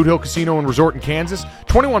behalf of Boot Hill Casino and Resort in Kansas,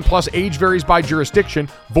 21 plus, age varies by jurisdiction,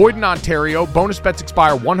 void in Ontario, bonus bets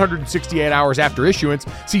expire 168 hours after issuance.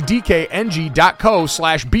 See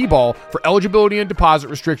dkng.co/bball for eligibility and deposit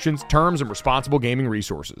restrictions, terms, and responsible gaming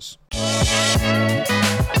resources.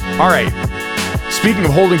 All right, speaking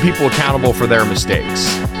of holding people accountable for their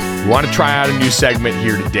mistakes, we want to try out a new segment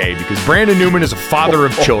here today because Brandon Newman is a father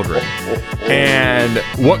of children. And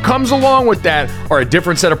what comes along with that are a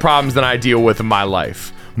different set of problems than I deal with in my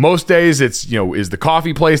life. Most days it's, is the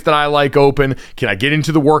coffee place that I like open? Can I get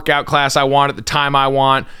into the workout class I want at the time I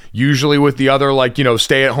want? Usually with the other,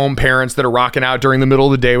 stay-at-home parents that are rocking out during the middle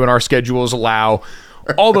of the day when our schedules allow.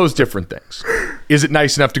 All those different things. Is it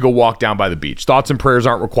nice enough to go walk down by the beach? Thoughts and prayers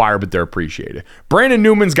aren't required, but they're appreciated. Brandon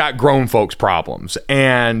Newman's got grown folks problems,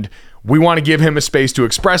 and we want to give him a space to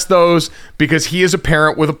express those because he is a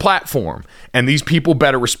parent with a platform, and these people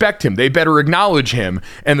better respect him. They better acknowledge him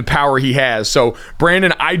and the power he has. So,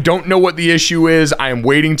 Brandon, I don't know what the issue is. I am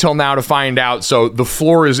waiting till now to find out. So the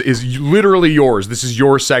floor is literally yours. This is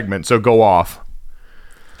your segment, so go off.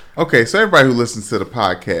 Okay, so everybody who listens to the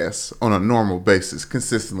podcast on a normal basis,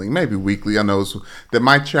 consistently, maybe weekly, knows that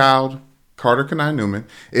my child, Carter Kanai Newman,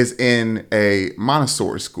 is in a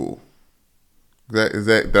Montessori school.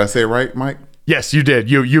 Did I say it right, Mike? Yes, you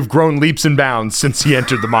did. You've grown leaps and bounds since he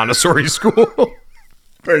entered the Montessori school.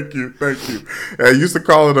 Thank you. I used to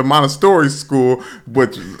call it a Montessori school,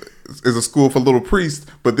 which is a school for little priests,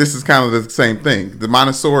 but this is kind of the same thing. The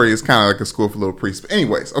Montessori is kind of like a school for little priests. But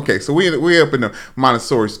anyways, okay, so we up in the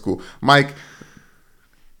Montessori school. Mike,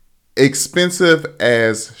 expensive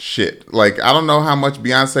as shit. I don't know how much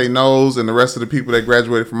Beyonce knows and the rest of the people that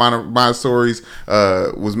graduated from Montessori's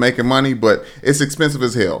was making money, but it's expensive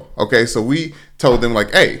as hell. Okay, so we told them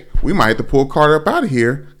hey, we might have to pull Carter up out of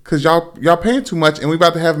here because y'all paying too much, and we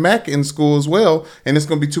about to have Mac in school as well, and it's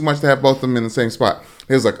gonna be too much to have both of them in the same spot.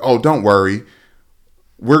 He was like, oh, don't worry.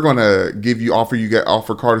 we're going to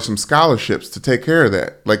offer Carter some scholarships to take care of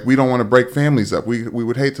that. Like, we don't want to break families up. We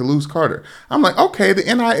would hate to lose Carter. I'm like, okay, the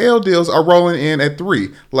NIL deals are rolling in at 3.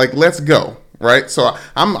 Like, let's go. Right. So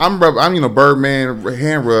I'm Birdman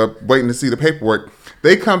hand rub waiting to see the paperwork.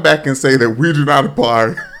 They come back and say that we do not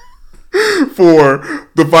apply for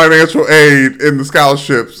the financial aid and the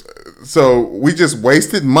scholarships. So we just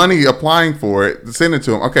wasted money applying for it to send it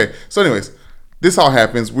to them. Okay. So anyways, this all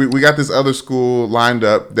happens. We got this other school lined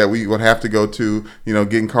up that we would have to go to,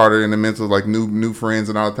 getting Carter in the midst of like new friends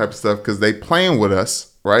and all that type of stuff because they playing with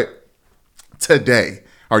us, right? Today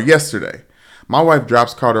or yesterday, my wife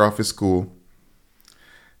drops Carter off at school,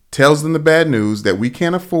 tells them the bad news that we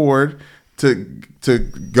can't afford to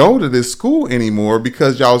go to this school anymore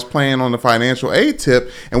because y'all was playing on the financial aid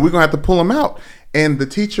tip and we're going to have to pull them out. And the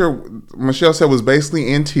teacher, Michelle said, was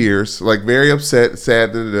basically in tears, like very upset,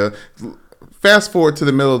 sad. Fast forward to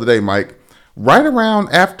the middle of the day, Mike. Right around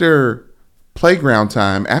after playground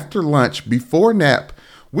time, after lunch, before nap,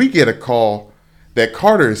 we get a call that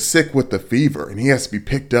Carter is sick with the fever and he has to be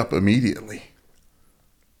picked up immediately.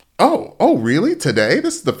 Oh, really? Today?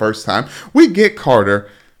 This is the first time. We get Carter.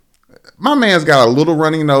 My man's got a little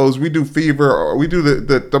runny nose. We do fever, or we do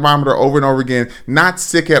the thermometer over and over again. Not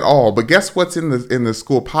sick at all. But guess what's in the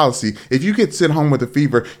school policy? If you get sent home with a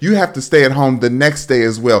fever, you have to stay at home the next day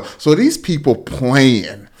as well. So these people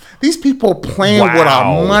playing. These people playing with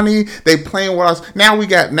our money. They playing with us. Now we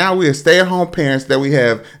are stay-at-home parents that we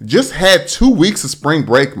have just had 2 weeks of spring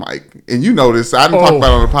break, Mike. And you know this. I didn't talk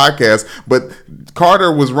about it on the podcast, but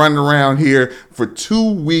Carter was running around here for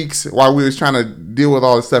 2 weeks while we was trying to deal with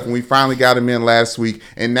all this stuff, and we finally got him in last week.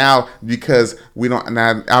 And now, because we don't,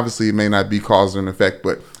 now obviously it may not be cause and effect,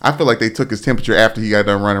 but I feel like they took his temperature after he got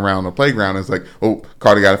done running around on the playground. It's like, oh,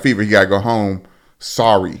 Carter got a fever. He got to go home.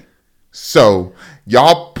 Sorry. So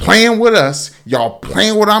y'all playing with us, y'all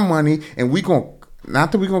playing with our money, and we gonna,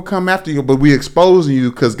 not that we gonna come after you, but we exposing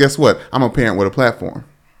you because guess what? I'm a parent with a platform.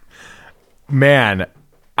 Man,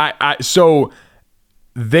 so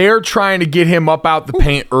they're trying to get him up out the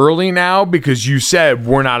paint early now because you said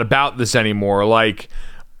we're not about this anymore. Like,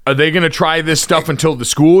 are they gonna try this stuff until the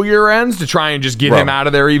school year ends to try and just get him out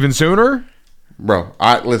of there even sooner? Bro,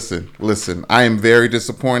 listen. I am very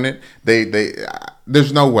disappointed.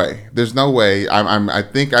 There's no way. I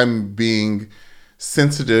think I'm being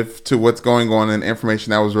sensitive to what's going on and information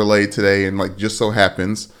that was relayed today, and like just so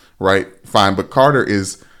happens, right? Fine, but Carter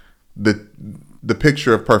is the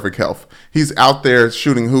picture of perfect health. He's out there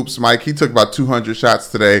shooting hoops, Mike. He took about 200 shots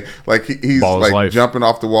today. Like he's like jumping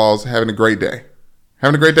off the walls, having a great day. I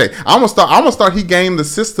almost thought he gamed the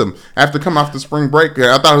system after coming off the spring break.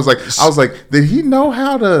 I was like, did he know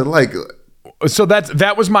how to like? So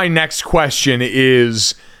that was my next question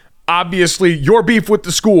is obviously your beef with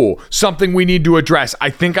the school, something we need to address. I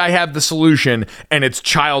think I have the solution, and it's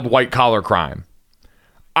child white collar crime.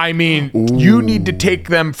 I mean, you need to take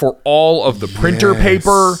them for all of the printer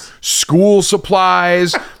paper, school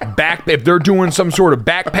supplies, if they're doing some sort of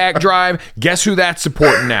backpack drive, guess who that's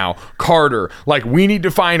supporting now? Carter. Like, we need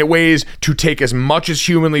to find ways to take as much as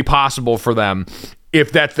humanly possible for them if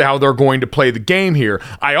that's how they're going to play the game here.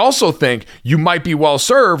 I also think you might be well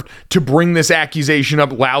served to bring this accusation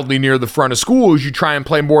up loudly near the front of school as you try and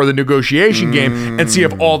play more of the negotiation game and see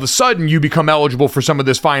if all of a sudden you become eligible for some of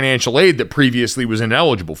this financial aid that previously was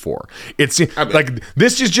ineligible for. It's like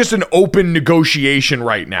this is just an open negotiation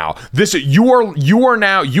right now.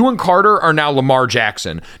 You and Carter are now Lamar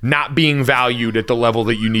Jackson, not being valued at the level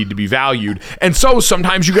that you need to be valued. And so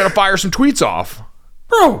sometimes you got to fire some tweets off.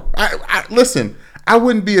 Bro, listen. I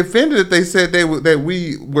wouldn't be offended if they said that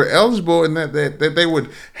we were eligible and that they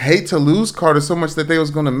would hate to lose Carter so much that they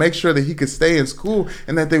was going to make sure that he could stay in school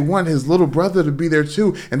and that they want his little brother to be there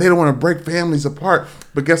too and they don't want to break families apart.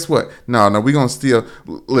 But guess what? No, we're going to still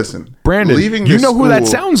listen. Brandon, you know who that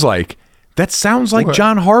sounds like? That sounds like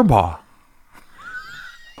John Harbaugh.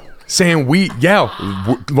 Saying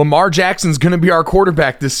Lamar Jackson's going to be our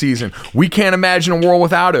quarterback this season. We can't imagine a world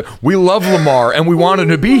without it. We love Lamar and we want him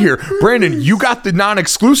to be here. Brandon, you got the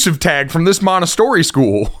non-exclusive tag from this Montessori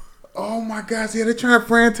school. Oh my gosh, yeah, they're trying to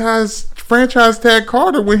franchise tag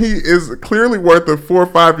Carter when he is clearly worth a 4 or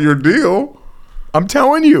 5 year deal. I'm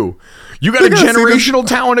telling you. You got a generational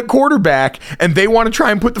talent at quarterback, and they want to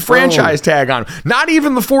try and put the franchise tag on him. Not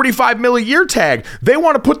even the $45 million a year tag. They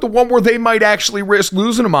want to put the one where they might actually risk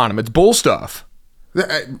losing him on him. It's bull stuff.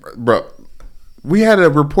 Bro, we had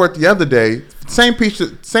a report the other day. Same teacher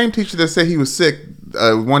that said he was sick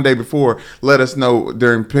one day before let us know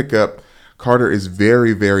during pickup. Carter is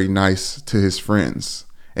very, very nice to his friends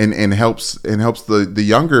and helps the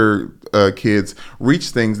younger kids reach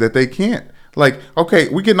things that they can't. Like, okay,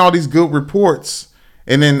 we getting all these good reports,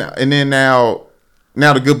 and then now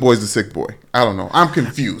the good boy's the sick boy. I don't know. I'm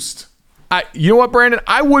confused. You know what, Brandon?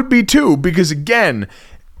 I would be too, because again,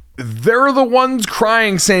 they're the ones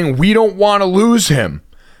crying saying we don't want to lose him.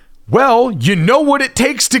 Well, you know what it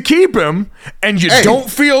takes to keep him, and you don't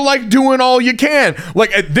feel like doing all you can.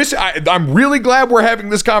 Like this, I'm really glad we're having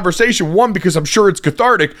this conversation. One, because I'm sure it's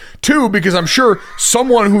cathartic. Two, because I'm sure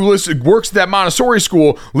someone who works at that Montessori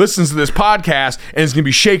school listens to this podcast and is going to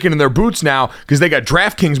be shaking in their boots now because they got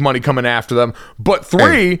DraftKings money coming after them. But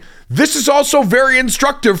three, this is also very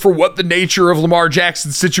instructive for what the nature of Lamar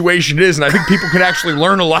Jackson's situation is, and I think people can actually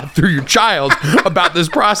learn a lot through your child about this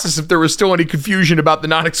process if there was still any confusion about the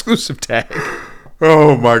non-exclusive tag.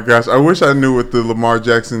 Oh my gosh. I wish I knew what the Lamar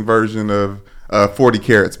Jackson version of 40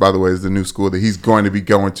 Carats, by the way, is the new school that he's going to be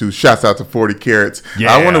going to. Shouts out to 40 Carats.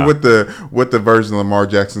 Yeah. I wonder what the version of Lamar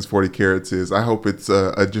Jackson's 40 Carats is. I hope it's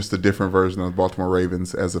just a different version of the Baltimore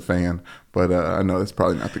Ravens as a fan, but I know that's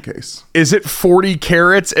probably not the case. Is it 40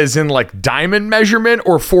 carats as in like diamond measurement,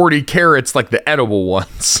 or 40 carats like the edible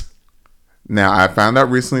ones? Now, I found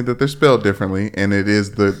out recently that they're spelled differently, and it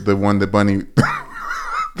is the one that Bunny...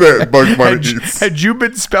 that Bugs Bunny eats. Had you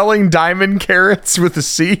been spelling diamond carats with a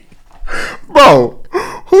C? Bro,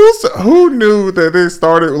 who knew that they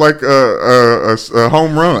started like a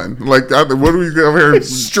home run? Like, what do we got here?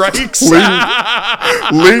 Strikes.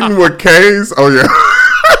 Leading with K's. Oh yeah,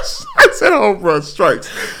 I said home run strikes.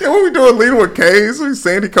 Yeah, what we doing? Leading with K's? We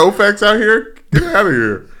Sandy Koufax out here? Get out of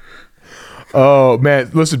here. Oh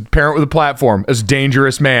man, listen, parent with a platform, as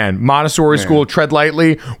dangerous man. Montessori school, tread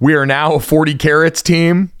lightly. We are now a 40 carats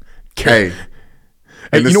team. Hey.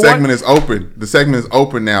 And the segment is open. The segment is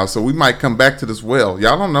open now, so we might come back to this well.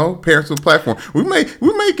 Y'all don't know. Parents with platform. We may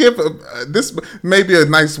give this maybe a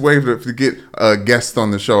nice way to get guests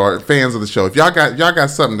on the show or fans of the show. If y'all got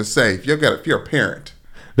something to say, if you're a parent.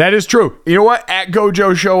 That is true. You know what? At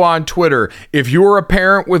Gojo Show on Twitter. If you're a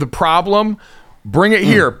parent with a problem, bring it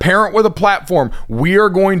here. Parent with a platform. We are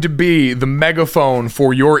going to be the megaphone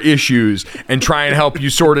for your issues and try and help you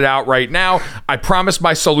sort it out right now. I promise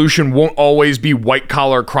my solution won't always be white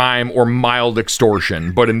collar crime or mild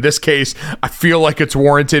extortion, but in this case, I feel like it's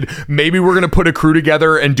warranted. Maybe we're going to put a crew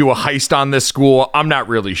together and do a heist on this school. I'm not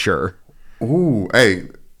really sure. Ooh, hey,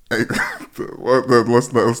 let's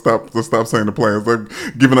stop saying the plans. They're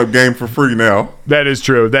giving up game for free now. That is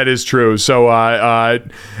true. So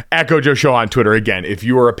at Gojo Show on Twitter, again, if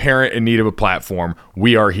you are a parent in need of a platform,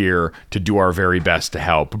 we are here to do our very best to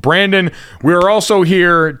help. Brandon, we're also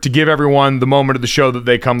here to give everyone the moment of the show that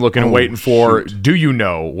they come looking and waiting for. Shoot. Do you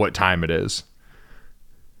know what time it is?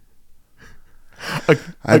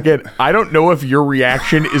 Again, I don't know if your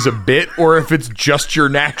reaction is a bit or if it's just your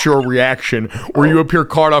natural reaction where you appear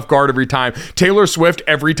caught off guard every time. Taylor Swift,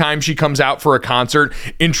 every time she comes out for a concert,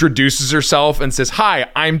 introduces herself and says, "Hi,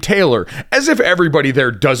 I'm Taylor," as if everybody there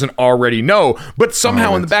doesn't already know. But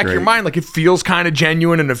somehow in the back of your mind, like, it feels kind of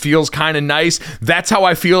genuine and it feels kind of nice. That's how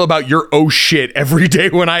I feel about your oh shit every day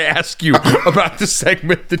when I ask you about the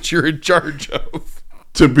segment that you're in charge of.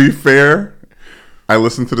 To be fair, I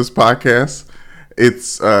listen to this podcast.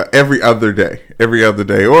 It's every other day,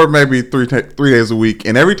 or maybe three days a week,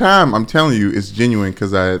 and every time I'm telling you it's genuine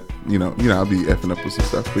because I'll be effing up with some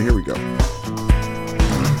stuff. But here we go.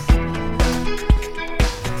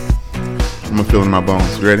 I'm gonna feel in my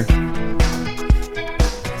bones. You ready?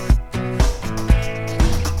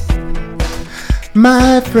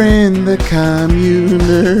 My friend, the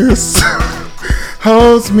communist,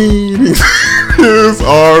 holds meetings. His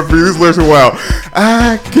RV. These lyrics are wild.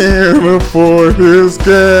 I can't afford his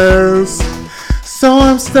gas, so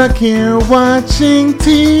I'm stuck here watching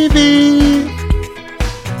TV.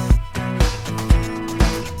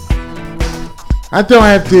 I don't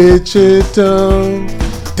have digital.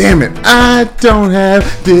 Damn it, I don't have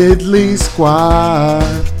diddly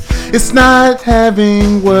squad. It's not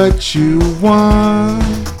having what you want,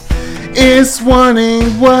 it's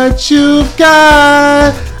wanting what you've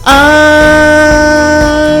got.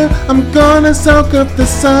 I'm gonna soak up the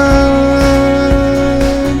sun.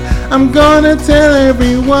 I'm gonna tell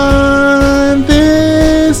everyone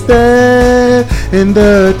this, that, and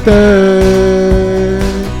the third.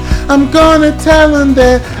 I'm gonna tell them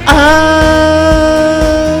that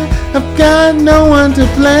I've got no one to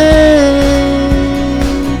blame.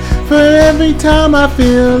 For every time I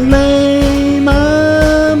feel lame,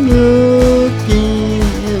 I'm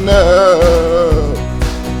looking up.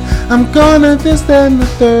 I'm gonna this, that, and the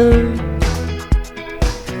third.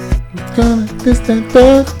 I'm gonna this, that,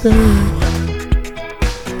 the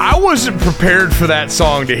third. I wasn't prepared for that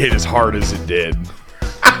song to hit as hard as it did.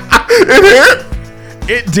 It hit?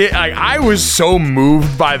 It did. Like, I was so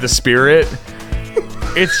moved by the spirit.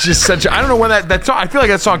 It's just such I don't know when that song, I feel like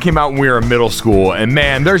that song came out when we were in middle school, and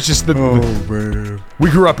man, there's just man.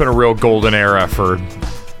 We grew up in a real golden era for,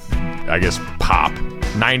 I guess, pop.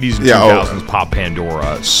 90s and 2000s pop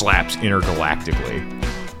Pandora slaps intergalactically.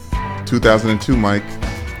 2002, Mike.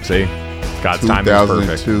 See? God's timing is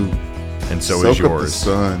perfect. 2002. And so Soak is yours. Up the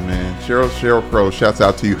sun, man. Cheryl Crow, shouts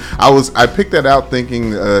out to you. I picked that out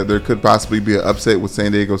thinking there could possibly be an upset with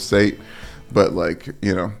San Diego State, but like,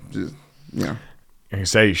 just. I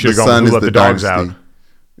say you should have gone and let the dogs out.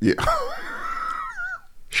 Yeah.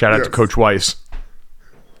 Shout out to Coach Weiss.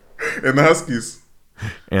 And the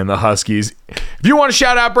Huskies. If you want to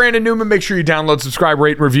shout out Brandon Newman, make sure you download, subscribe,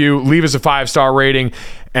 rate, and review. Leave us a 5-star rating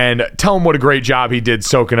and tell him what a great job he did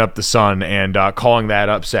soaking up the sun and calling that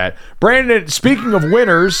upset. Brandon, speaking of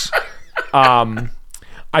winners,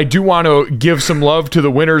 I do want to give some love to the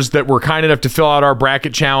winners that were kind enough to fill out our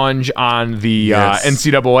bracket challenge on the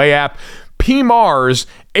NCAA app. P Mars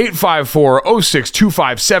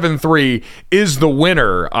 854-062573 is the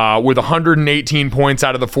winner with 118 points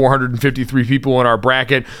out of the 453 people in our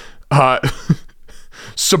bracket.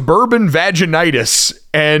 Suburban Vaginitis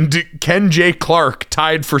and Ken J. Clark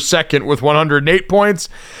tied for second with 108 points,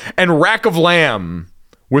 and Rack of Lamb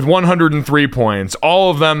with 103 points. All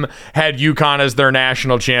of them had UConn as their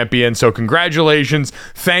national champion, so congratulations.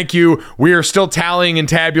 Thank you. We are still tallying and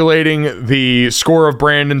tabulating the score of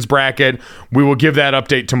Brandon's bracket. We will give that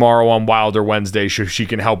update tomorrow on Wilder Wednesday so she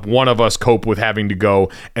can help one of us cope with having to go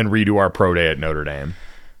and redo our pro day at Notre Dame.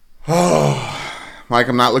 Mike,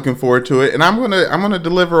 I'm not looking forward to it, and I'm gonna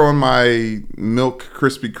deliver on my milk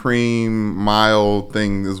Krispy Kreme mile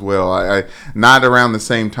thing as well. I not around the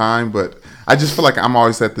same time, but I just feel like I'm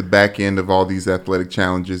always at the back end of all these athletic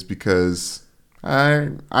challenges because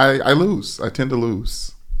I lose. I tend to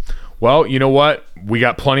lose. Well, you know what? We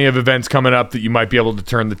got plenty of events coming up that you might be able to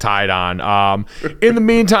turn the tide on. In the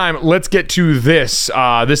meantime, let's get to this,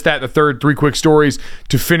 that, and the third, 3 quick stories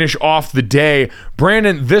to finish off the day.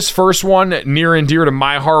 Brandon, this first one, near and dear to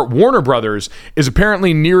my heart, Warner Brothers is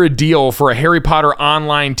apparently near a deal for a Harry Potter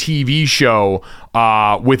online TV show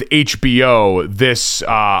with HBO. This,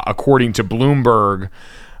 according to Bloomberg.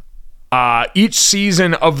 Each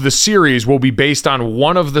season of the series will be based on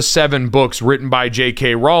one of the 7 books written by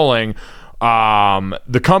J.K. Rowling.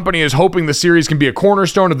 The company is hoping the series can be a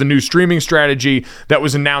cornerstone of the new streaming strategy that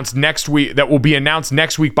was announced next week. That will be announced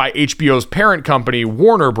next week by HBO's parent company,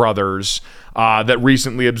 Warner Brothers, that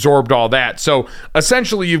recently absorbed all that. So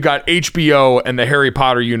essentially, you've got HBO and the Harry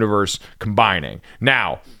Potter universe combining.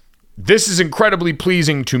 Now, this is incredibly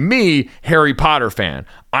pleasing to me, Harry Potter fan.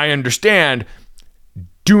 I understand.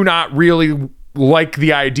 Do not really like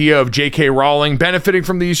the idea of J.K. Rowling benefiting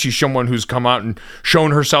from these. She's someone who's come out and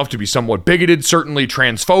shown herself to be somewhat bigoted, certainly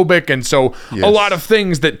transphobic, and so a lot of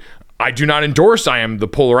things that I do not endorse. I am the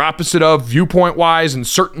polar opposite of viewpoint-wise and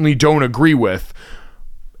certainly don't agree with.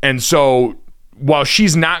 And so while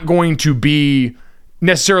she's not going to be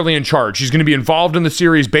necessarily in charge, she's going to be involved in the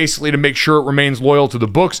series basically to make sure it remains loyal to the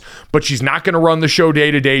books, but she's not going to run the show day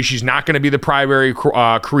to day. She's not going to be the primary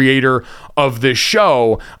creator of this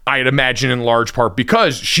show, I'd imagine, in large part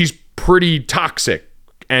because she's pretty toxic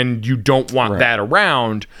and you don't want that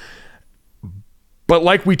around. But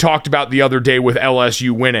like we talked about the other day with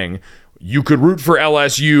LSU winning, you could root for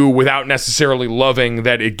LSU without necessarily loving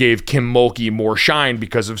that it gave Kim Mulkey more shine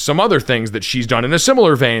because of some other things that she's done in a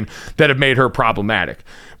similar vein that have made her problematic.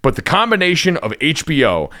 But the combination of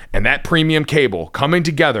HBO and that premium cable coming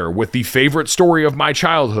together with the favorite story of my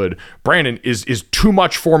childhood, Brandon, is too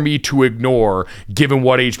much for me to ignore given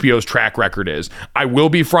what HBO's track record is. I will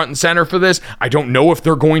be front and center for this. I don't know if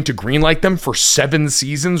they're going to greenlight them for 7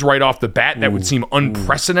 seasons right off the bat. That would seem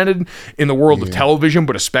unprecedented in the world of television,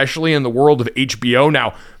 but especially in the world of HBO.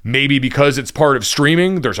 Now, maybe because it's part of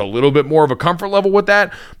streaming, there's a little bit more of a comfort level with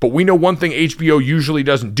that. But we know one thing HBO usually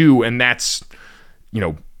doesn't do, and that's,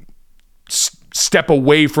 step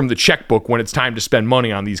away from the checkbook when it's time to spend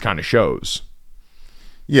money on these kind of shows.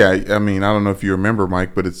 Yeah, I mean, I don't know if you remember,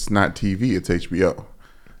 Mike, but it's not TV, it's HBO.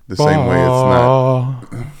 The same way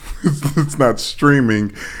it's not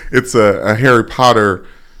streaming. It's a Harry Potter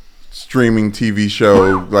streaming TV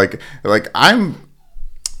show.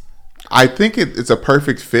 I think it's a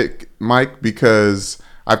perfect fit, Mike, because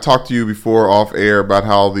I've talked to you before off air about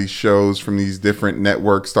how these shows from these different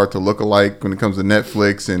networks start to look alike when it comes to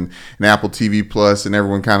Netflix and Apple TV Plus, and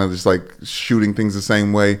everyone kind of just like shooting things the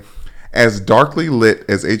same way. As darkly lit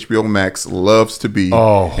as HBO Max loves to be,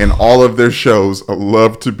 and all of their shows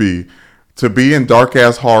love to be in dark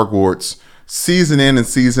ass Hogwarts, season in and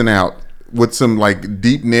season out, with some like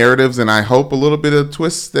deep narratives, and I hope a little bit of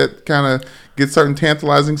twists that kind of get certain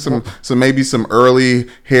tantalizing. Some maybe some early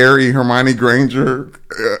Harry Hermione Granger.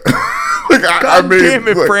 God damn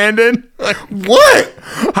it, Brandon! What?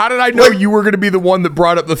 How did I know you were going to be the one that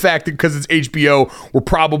brought up the fact that because it's HBO, we're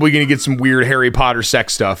probably going to get some weird Harry Potter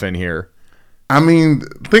sex stuff in here? I mean,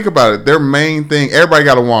 think about it. Their main thing, everybody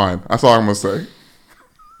got a wand. That's all I'm gonna say.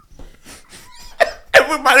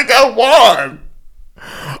 Everybody got a wand.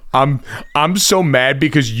 I'm so mad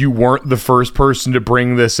because you weren't the first person to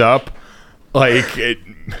bring this up. Like,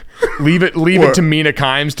 leave it to Mina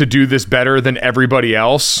Kimes to do this better than everybody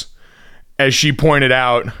else. As she pointed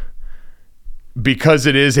out, because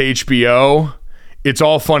it is HBO, it's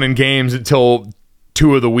all fun and games until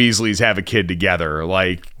two of the Weasleys have a kid together.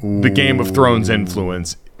 Like, the Game of Thrones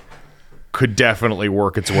influence could definitely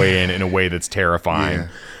work its way in a way that's terrifying. Yeah.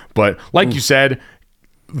 But like you said,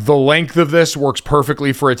 the length of this works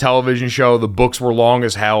perfectly for a television show. The books were long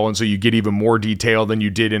as hell, and so you get even more detail than you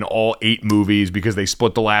did in all 8 movies because they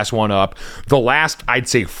split the last one up. The last, I'd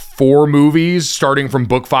say, 4 movies, starting from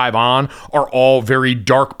book 5 on, are all very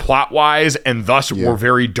dark plot-wise, and thus were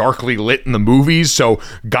very darkly lit in the movies. So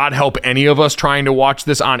God help any of us trying to watch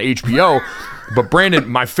this on HBO. But Brandon,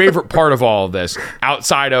 my favorite part of all of this,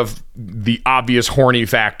 outside of the obvious horny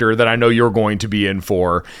factor that I know you're going to be in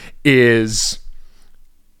for, is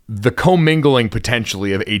the commingling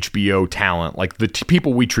potentially of HBO talent, like the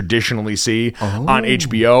people we traditionally see on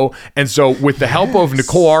HBO. And so with the help of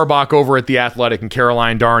Nicole Arbach over at The Athletic and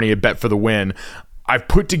Caroline Darney at Bet for the Win, I've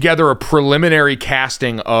put together a preliminary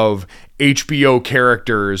casting of HBO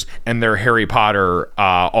characters and their Harry Potter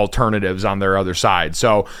alternatives on their other side.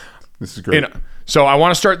 So this is great. So I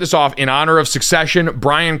want to start this off in honor of Succession: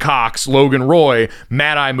 Brian Cox, Logan Roy,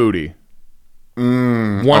 Mad Eye Moody.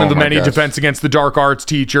 One of the many Defense Against the Dark Arts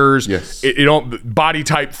teachers. Yes. Body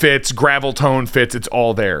type fits, gravel tone fits, it's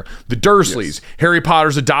all there. The Dursleys, Harry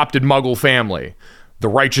Potter's adopted Muggle family, the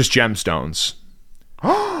Righteous Gemstones.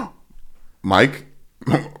 Mike,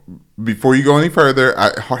 before you go any further,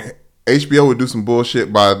 HBO would do some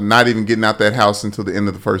bullshit by not even getting out that house until the end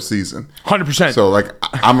of the first season. 100%. So, like,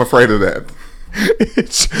 I'm afraid of that.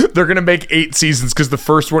 They're going to make 8 seasons because the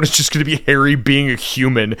first one is just going to be Harry being a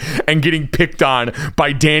human and getting picked on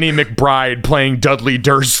by Danny McBride playing Dudley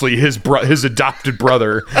Dursley, his adopted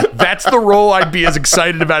brother. That's the role I'd be as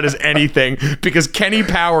excited about as anything, because Kenny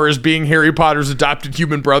Powers being Harry Potter's adopted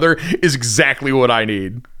human brother is exactly what I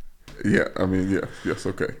need. Yeah, I mean, yeah. Yes,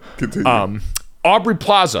 okay. Continue. Aubrey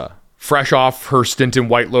Plaza, fresh off her stint in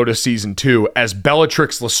White Lotus Season 2 as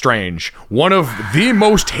Bellatrix Lestrange, one of the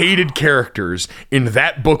most hated characters in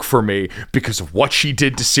that book for me because of what she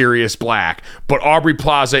did to Sirius Black. But Aubrey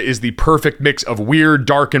Plaza is the perfect mix of weird,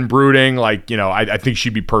 dark, and brooding. Like, I think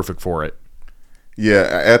she'd be perfect for it.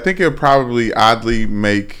 Yeah, I think it would probably oddly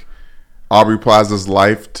make Aubrey Plaza's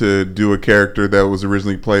life to do a character that was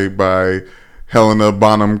originally played by Helena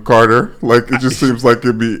Bonham Carter. Like, it just seems like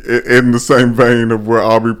it'd be in the same vein of where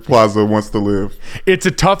Aubrey Plaza wants to live. It's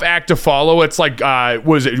a tough act to follow. It's like,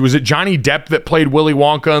 was it Johnny Depp that played Willy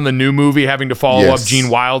Wonka in the new movie, having to follow up Gene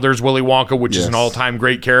Wilder's Willy Wonka, which is an all-time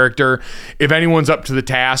great character. If anyone's up to the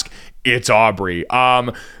task, it's Aubrey.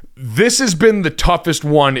 This has been the toughest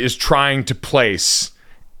one, is trying to place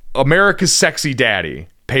America's sexy daddy,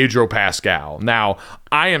 Pedro Pascal. Now,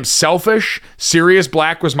 I am selfish. Sirius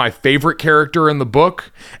Black was my favorite character in the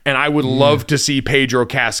book, and I would love to see Pedro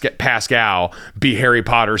Pascal be Harry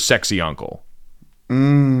Potter's sexy uncle.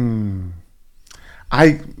 Mike,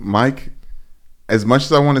 as much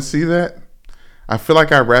as I want to see that, I feel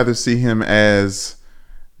like I'd rather see him as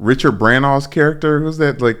Richard Brannow's character. Who's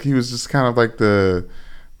that? Like, he was just kind of like the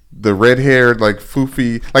red-haired, like,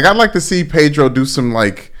 foofy. Like, I'd like to see Pedro do some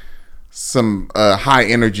high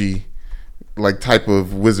energy, like, type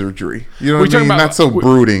of wizardry. You know what I mean? Not so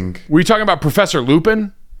brooding. Were you talking about Professor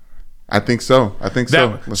Lupin? I think so.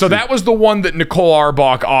 That was the one that Nicole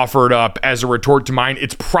Arbach offered up as a retort to mine.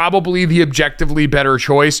 It's probably the objectively better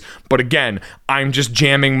choice, but again, I'm just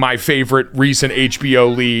jamming my favorite recent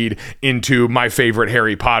HBO lead into my favorite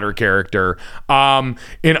Harry Potter character.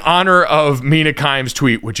 In honor of Mina Kimes'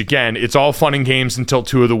 tweet, which again, it's all fun and games until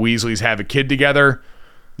two of the Weasleys have a kid together.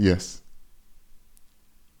 Yes.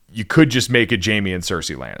 You could just make it Jaime and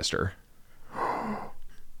Cersei Lannister.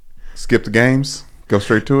 Skip the games. Go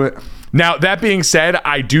straight to it. Now, that being said,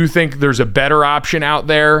 I do think there's a better option out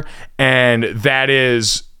there, and that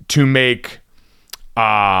is to make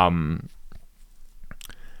Daemon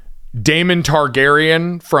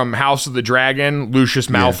Targaryen from House of the Dragon Lucius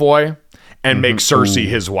Malfoy and make Cersei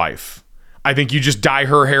his wife. I think you just dye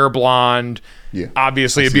her hair blonde. Yeah,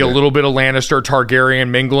 obviously it'd be a little bit of Lannister Targaryen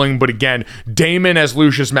mingling, but again, Daemon as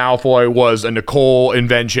Lucius Malfoy was a Nicole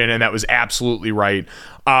invention, and that was absolutely right.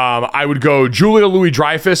 I would go Julia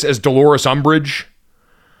Louis-Dreyfus as Dolores Umbridge.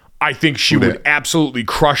 I think she would absolutely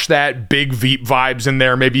crush that. Big Veep vibes in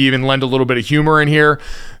there, maybe even lend a little bit of humor in here.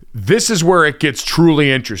 This is where it gets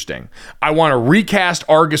truly interesting. I want to recast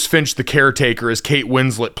Argus Finch the Caretaker as Kate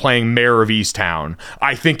Winslet playing Mayor of Easttown.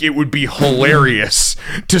 I think it would be hilarious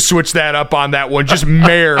to switch that up on that one. Just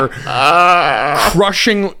Mayor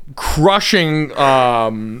crushing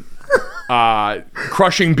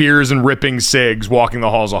beers and ripping cigs walking the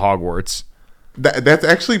halls of Hogwarts. That's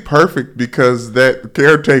actually perfect because that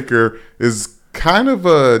caretaker is kind of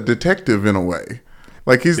a detective in a way.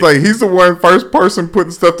 Like he's the first person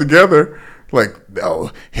putting stuff together. Like,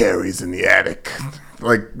 oh, Harry's in the attic.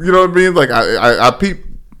 Like, you know what I mean? Like I peep,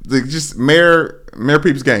 like, just Mayor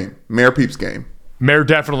peeps game. Mayor peeps game. Mayor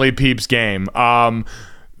definitely peeps game.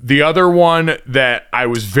 The other one that I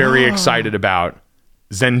was very excited about,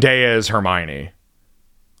 Zendaya as Hermione.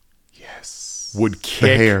 Yes. Would kick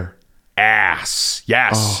the hair. Ass.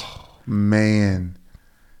 Yes. Oh, man.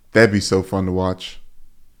 That'd be so fun to watch.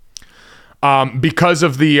 Because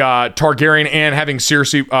of the Targaryen and having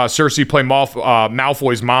Cersei play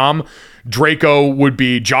Malfoy's mom, Draco would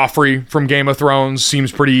be Joffrey from Game of Thrones.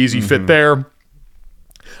 Seems pretty easy fit there.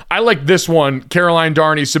 I like this one. Caroline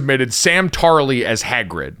Darney submitted Sam Tarley as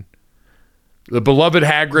Hagrid. The beloved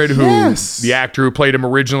Hagrid, who the actor who played him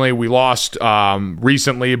originally, we lost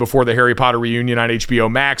recently before the Harry Potter reunion on HBO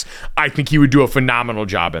Max. I think he would do a phenomenal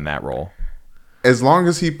job in that role. As long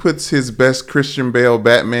as he puts his best Christian Bale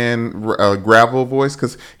Batman gravel voice,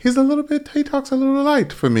 because he talks a little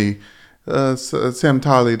light for me. Sam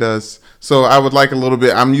Tarley does. So I would like a little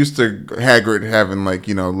bit. I'm used to Hagrid having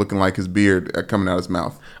looking like his beard coming out his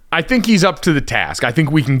mouth. I think he's up to the task. I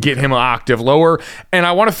think we can get him an octave lower. And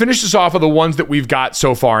I want to finish this off of the ones that we've got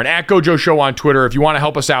so far. And at Gojo Show on Twitter, if you want to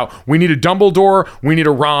help us out, we need a Dumbledore, we need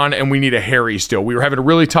a Ron, and we need a Harry still. We were having a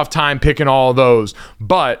really tough time picking all of those.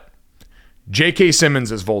 But J.K.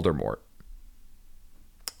 Simmons as Voldemort.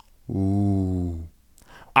 Ooh.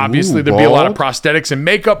 Obviously, there'd be a lot of prosthetics and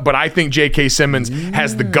makeup, but I think J.K. Simmons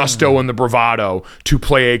has the gusto and the bravado to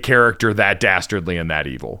play a character that dastardly and that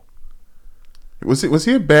evil. Was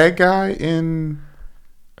he a bad guy in?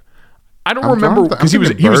 I don't remember because he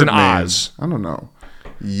was in Oz. I don't know.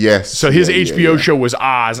 Yes. So his HBO show was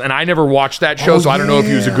Oz, and I never watched that show, so I don't know if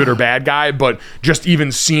he was a good or bad guy. But just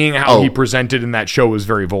even seeing how he presented in that show was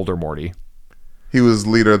very Voldemort-y. He was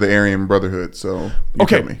leader of the Aryan Brotherhood. So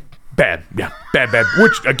tell me. Bad. Yeah, bad.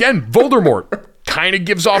 Which again, Voldemort kind of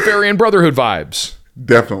gives off Aryan Brotherhood vibes.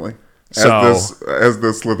 Definitely. As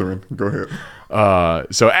the Slytherin. Go ahead.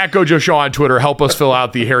 So at Gojo Show on Twitter, help us fill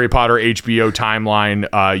out the Harry Potter HBO timeline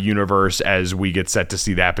universe as we get set to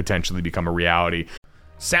see that potentially become a reality.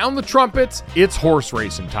 Sound the trumpets, it's horse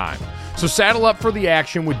racing time. So saddle up for the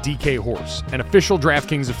action with DK Horse, an official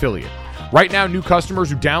DraftKings affiliate. Right now, new customers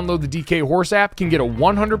who download the DK Horse app can get a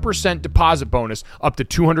 100% deposit bonus up to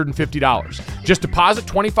 $250. Just deposit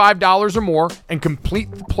 $25 or more and complete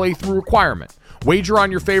the playthrough requirement. Wager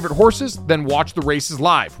on your favorite horses, then watch the races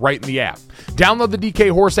live right in the app. Download the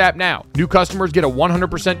DK Horse app now. New customers get a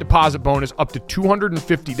 100% deposit bonus up to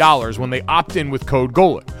 $250 when they opt in with code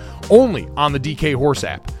GOLIT. Only on the DK Horse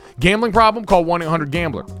app. Gambling problem? Call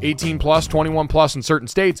 1-800-GAMBLER. 18 plus, 21 plus in certain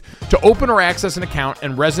states to open or access an account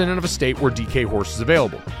and resident of a state where DK Horse is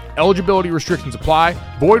available. Eligibility restrictions apply.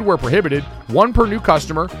 Void where prohibited. One per new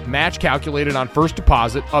customer. Match calculated on first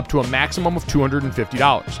deposit up to a maximum of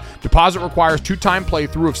 $250. Deposit requires 2-time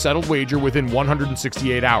playthrough of settled wager within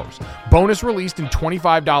 168 hours. Bonus released in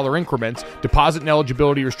 $25 increments. Deposit and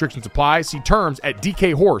eligibility restrictions apply. See terms at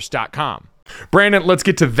dkhorse.com. Brandon, let's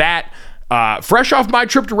get to that. Fresh off my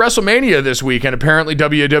trip to WrestleMania this week, and apparently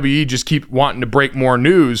WWE just keep wanting to break more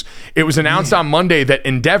news. It was announced on Monday that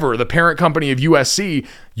Endeavor, the parent company of UFC,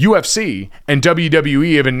 and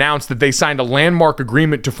WWE have announced that they signed a landmark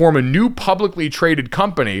agreement to form a new publicly traded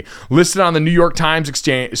company listed on the New York Times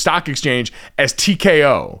Stock Exchange as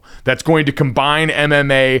TKO. That's going to combine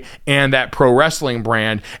MMA and that pro wrestling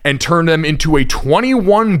brand and turn them into a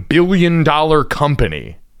 $21 billion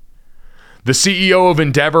company. The CEO of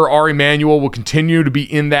Endeavor, Ari Emanuel, will continue to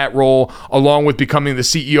be in that role, along with becoming the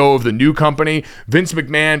CEO of the new company. Vince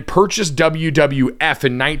McMahon purchased WWF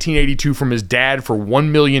in 1982 from his dad for $1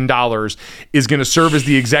 million, is going to serve as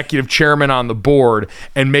the executive chairman on the board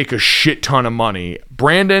and make a shit ton of money.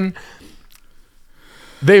 Brandon,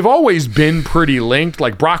 they've always been pretty linked.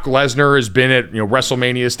 Like Brock Lesnar has been at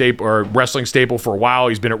WrestleMania staple or wrestling staple for a while.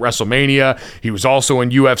 He's been at WrestleMania. He was also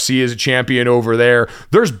in UFC as a champion over there.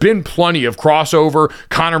 There's been plenty of crossover.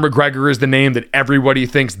 Conor McGregor is the name that everybody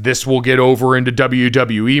thinks this will get over into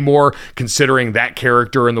WWE more, considering that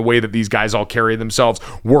character and the way that these guys all carry themselves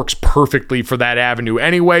works perfectly for that avenue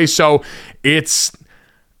anyway. So it's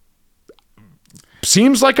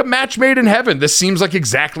seems like a match made in heaven. This seems like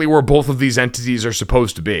exactly where both of these entities are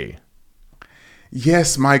supposed to be.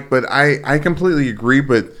 Yes, Mike, but I completely agree.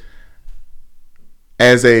 But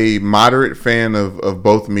as a moderate fan of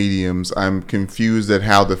both mediums, I'm confused at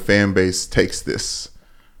how the fan base takes this,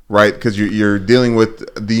 right? Because you're dealing with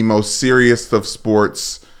the most serious of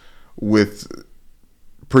sports with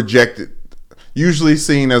projected, usually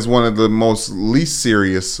seen as one of the most least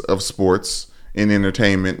serious of sports in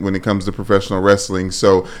entertainment when it comes to professional wrestling.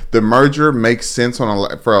 So the merger makes sense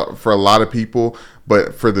for a lot of people,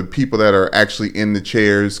 but for the people that are actually in the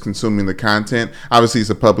chairs consuming the content, obviously it's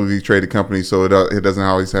a publicly traded company, so it doesn't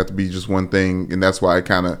always have to be just one thing, and that's why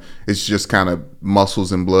it's just kind of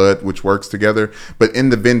muscles and blood which works together. But in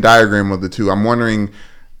the Venn diagram of the two, I'm wondering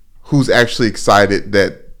who's actually excited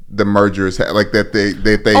that the merger is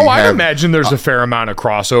I imagine there's a fair amount of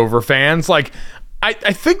crossover fans. Like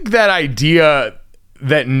I think that idea,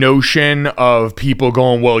 that notion of people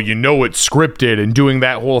going, well, it's scripted, and doing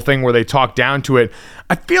that whole thing where they talk down to it,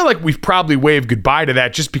 I feel like we've probably waved goodbye to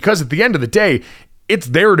that, just because at the end of the day, it's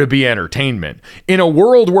there to be entertainment. In a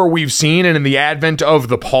world where we've seen, and in the advent of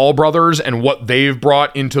the Paul brothers and what they've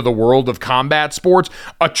brought into the world of combat sports,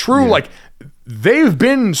 a true they've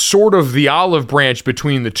been sort of the olive branch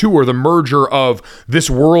between the two, or the merger of this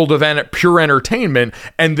world of pure entertainment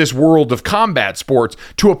and this world of combat sports,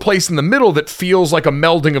 to a place in the middle that feels like a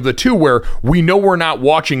melding of the two, where we know we're not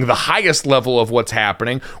watching the highest level of what's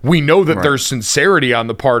happening. We know that there's sincerity on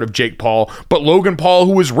the part of Jake Paul, but Logan Paul,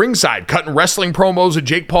 who was ringside cutting wrestling promos at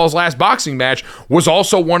Jake Paul's last boxing match, was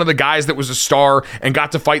also one of the guys that was a star and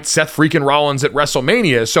got to fight Seth freaking Rollins at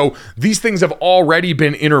WrestleMania. So these things have already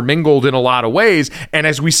been intermingled in a lot of ways, and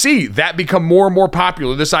as we see that become more and more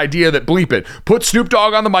popular, this idea that, bleep it, put Snoop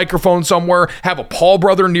Dogg on the microphone somewhere, have a Paul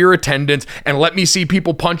brother near attendance, and let me see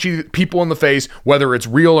people punch people in the face, whether it's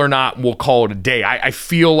real or not, we'll call it a day. I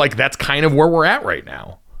feel like that's kind of where we're at right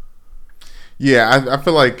now. Yeah, I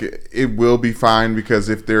feel like it will be fine, because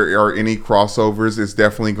if there are any crossovers, it's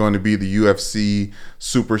definitely going to be the UFC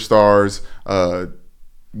superstars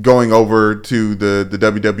going over to the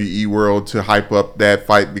WWE world to hype up that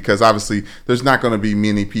fight, because obviously there's not going to be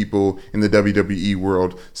many people in the WWE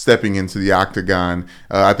world stepping into the octagon.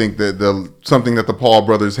 I think that something that the Paul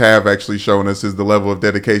brothers have actually shown us is the level of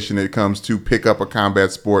dedication it comes to pick up a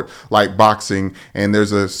combat sport like boxing, and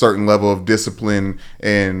there's a certain level of discipline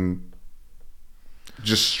and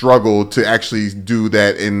just struggle to actually do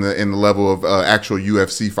that in the level of actual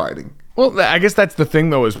UFC fighting. Well, I guess that's the thing,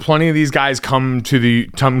 though, is plenty of these guys come to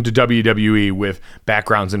WWE with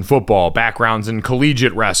backgrounds in football, backgrounds in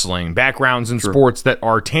collegiate wrestling, backgrounds in sports that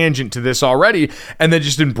are tangent to this already, and then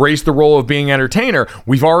just embrace the role of being entertainer.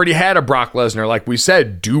 We've already had a Brock Lesnar, like we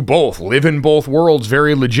said, do both, live in both worlds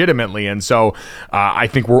very legitimately, and so I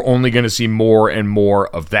think we're only going to see more and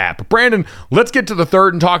more of that. But Brandon, let's get to the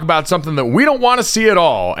third and talk about something that we don't want to see at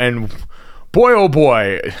all, and boy, oh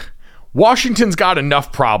boy, Washington's got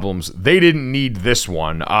enough problems. They didn't need this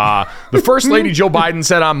one. The First Lady, Joe Biden,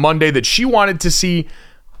 said on Monday that she wanted to see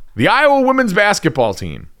the Iowa women's basketball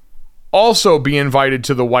team also be invited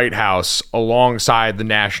to the White House alongside the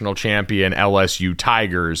national champion LSU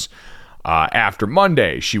Tigers after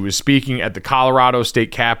Monday. She was speaking at the Colorado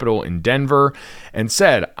State Capitol in Denver and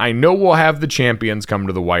said, "I know we'll have the champions come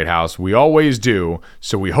to the White House. We always do,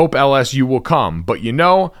 so we hope LSU will come. But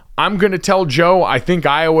I'm going to tell Joe I think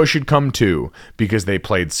Iowa should come too, because they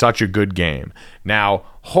played such a good game." Now,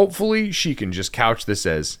 hopefully she can just couch this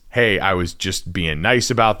as, hey, I was just being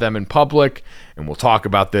nice about them in public, and we'll talk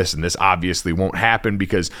about this, and this obviously won't happen,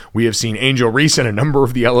 because we have seen Angel Reese and a number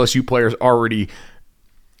of the LSU players already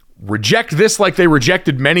reject this like they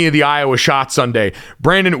rejected many of the Iowa shots Sunday.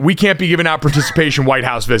 Brandon, we can't be giving out participation White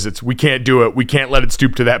House visits. We can't do it. We can't let it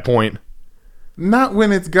stoop to that point. Not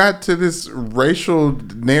when it's got to this racial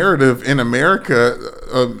narrative in America,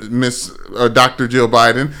 Miss Dr. Jill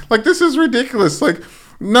Biden. Like, this is ridiculous. Like,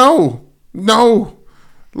 no.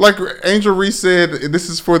 Like Angel Reese said, this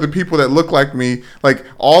is for the people that look like me. Like,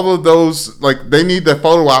 all of those, like, they need the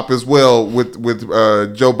photo op as well with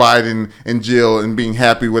Joe Biden and Jill, and being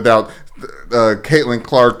happy without Caitlin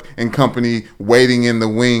Clark and company waiting in the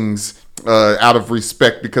wings out of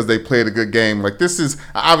respect because they played a good game. Like, this is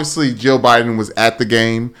obviously Jill Biden was at the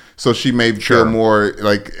game, so she may feel more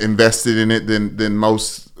like invested in it than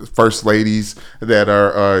most first ladies that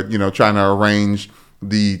are trying to arrange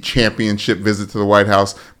the championship visit to the White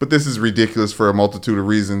House. But this is ridiculous for a multitude of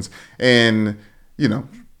reasons, and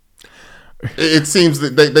it seems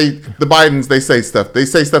that the Bidens, they say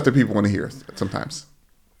stuff that people want to hear sometimes.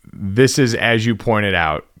 This is, as you pointed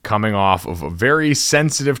out, coming off of a very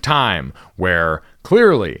sensitive time where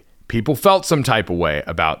clearly people felt some type of way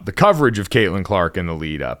about the coverage of Caitlin Clark in the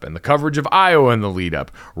lead up and the coverage of Iowa in the lead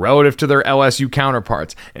up relative to their LSU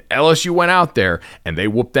counterparts. And LSU went out there and they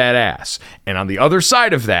whooped that ass. And on the other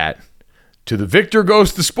side of that, to the victor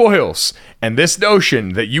goes the spoils. And this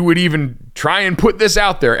notion that you would even try and put this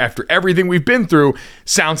out there after everything we've been through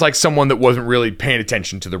sounds like someone that wasn't really paying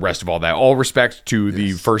attention to the rest of all that. All respect to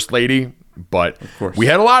the First Lady, but we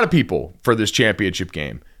had a lot of people for this championship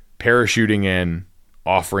game parachuting in,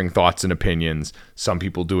 offering thoughts and opinions, some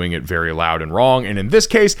people doing it very loud and wrong. And in this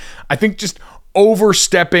case, I think just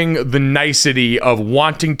overstepping the nicety of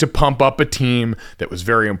wanting to pump up a team that was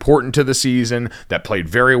very important to the season, that played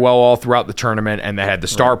very well all throughout the tournament, and that had the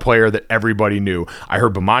star player that everybody knew. I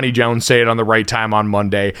heard Bomani Jones say it on the right time on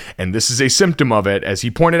Monday, and this is a symptom of it. As he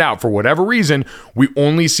pointed out, for whatever reason, we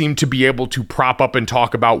only seem to be able to prop up and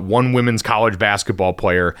talk about one women's college basketball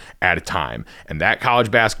player at a time. And that college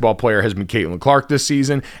basketball player has been Caitlin Clark this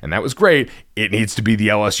season, and that was great. It needs to be the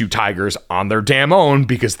LSU Tigers on their damn own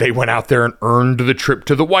because they went out there and earned the trip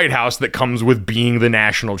to the White House that comes with being the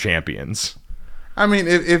national champions. I mean,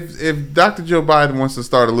 if Dr. Joe Biden wants to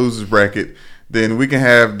start a losers bracket, then we can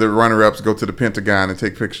have the runner-ups go to the Pentagon and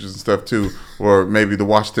take pictures and stuff too, or maybe the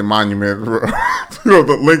Washington Monument,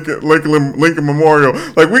 the Lincoln Memorial.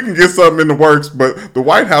 Like, we can get something in the works, but the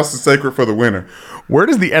White House is sacred for the winner. Where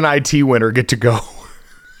does the NIT winner get to go?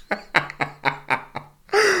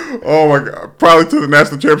 Oh my God! Probably to the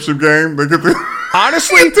national championship game. They get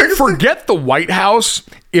Honestly, forget the White House.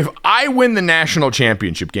 If I win the national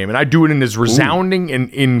championship game and I do it in as resounding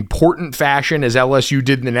and important fashion as LSU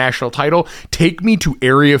did in the national title, take me to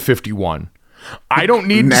Area 51. I don't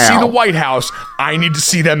need to see the White House. I need to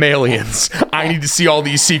see them aliens. I need to see all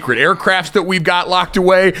these secret aircrafts that we've got locked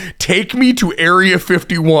away. Take me to Area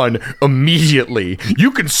 51 immediately.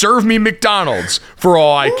 You can serve me McDonald's for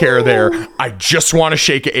all I care there. I just want to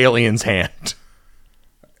shake an alien's hand.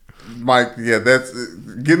 Mike, yeah, that's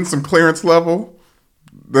getting some clearance level.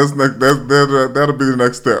 That'll be the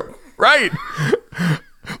next step. Right.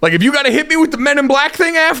 Like, if you got to hit me with the Men in Black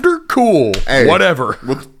thing after, cool. Hey, whatever.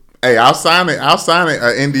 Hey, I'll sign it. I'll sign it.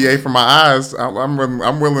 An NDA for my eyes.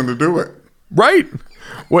 I'm willing to do it. Right.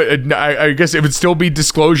 What? I guess it would still be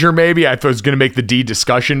disclosure. Maybe I was going to make the D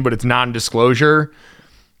discussion, but it's non-disclosure.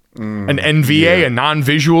 An NVA, a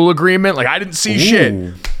non-visual agreement. Like, I didn't see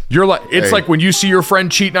shit. You're like, it's like when you see your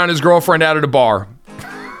friend cheating on his girlfriend out at a bar.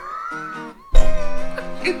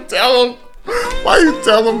 You tell him. Why you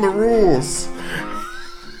tell him the rules?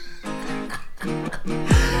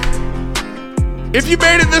 If you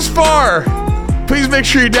made it this far, please make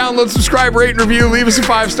sure you download, subscribe, rate, and review. Leave us a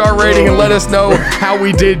 5-star rating and let us know how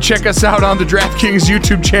we did. Check us out on the DraftKings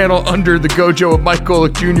YouTube channel under the Gojo of Mike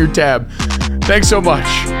Golick Jr. tab. Thanks so much.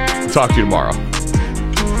 Talk to you tomorrow.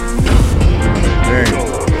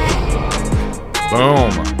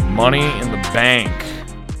 Boom. Money in the bank.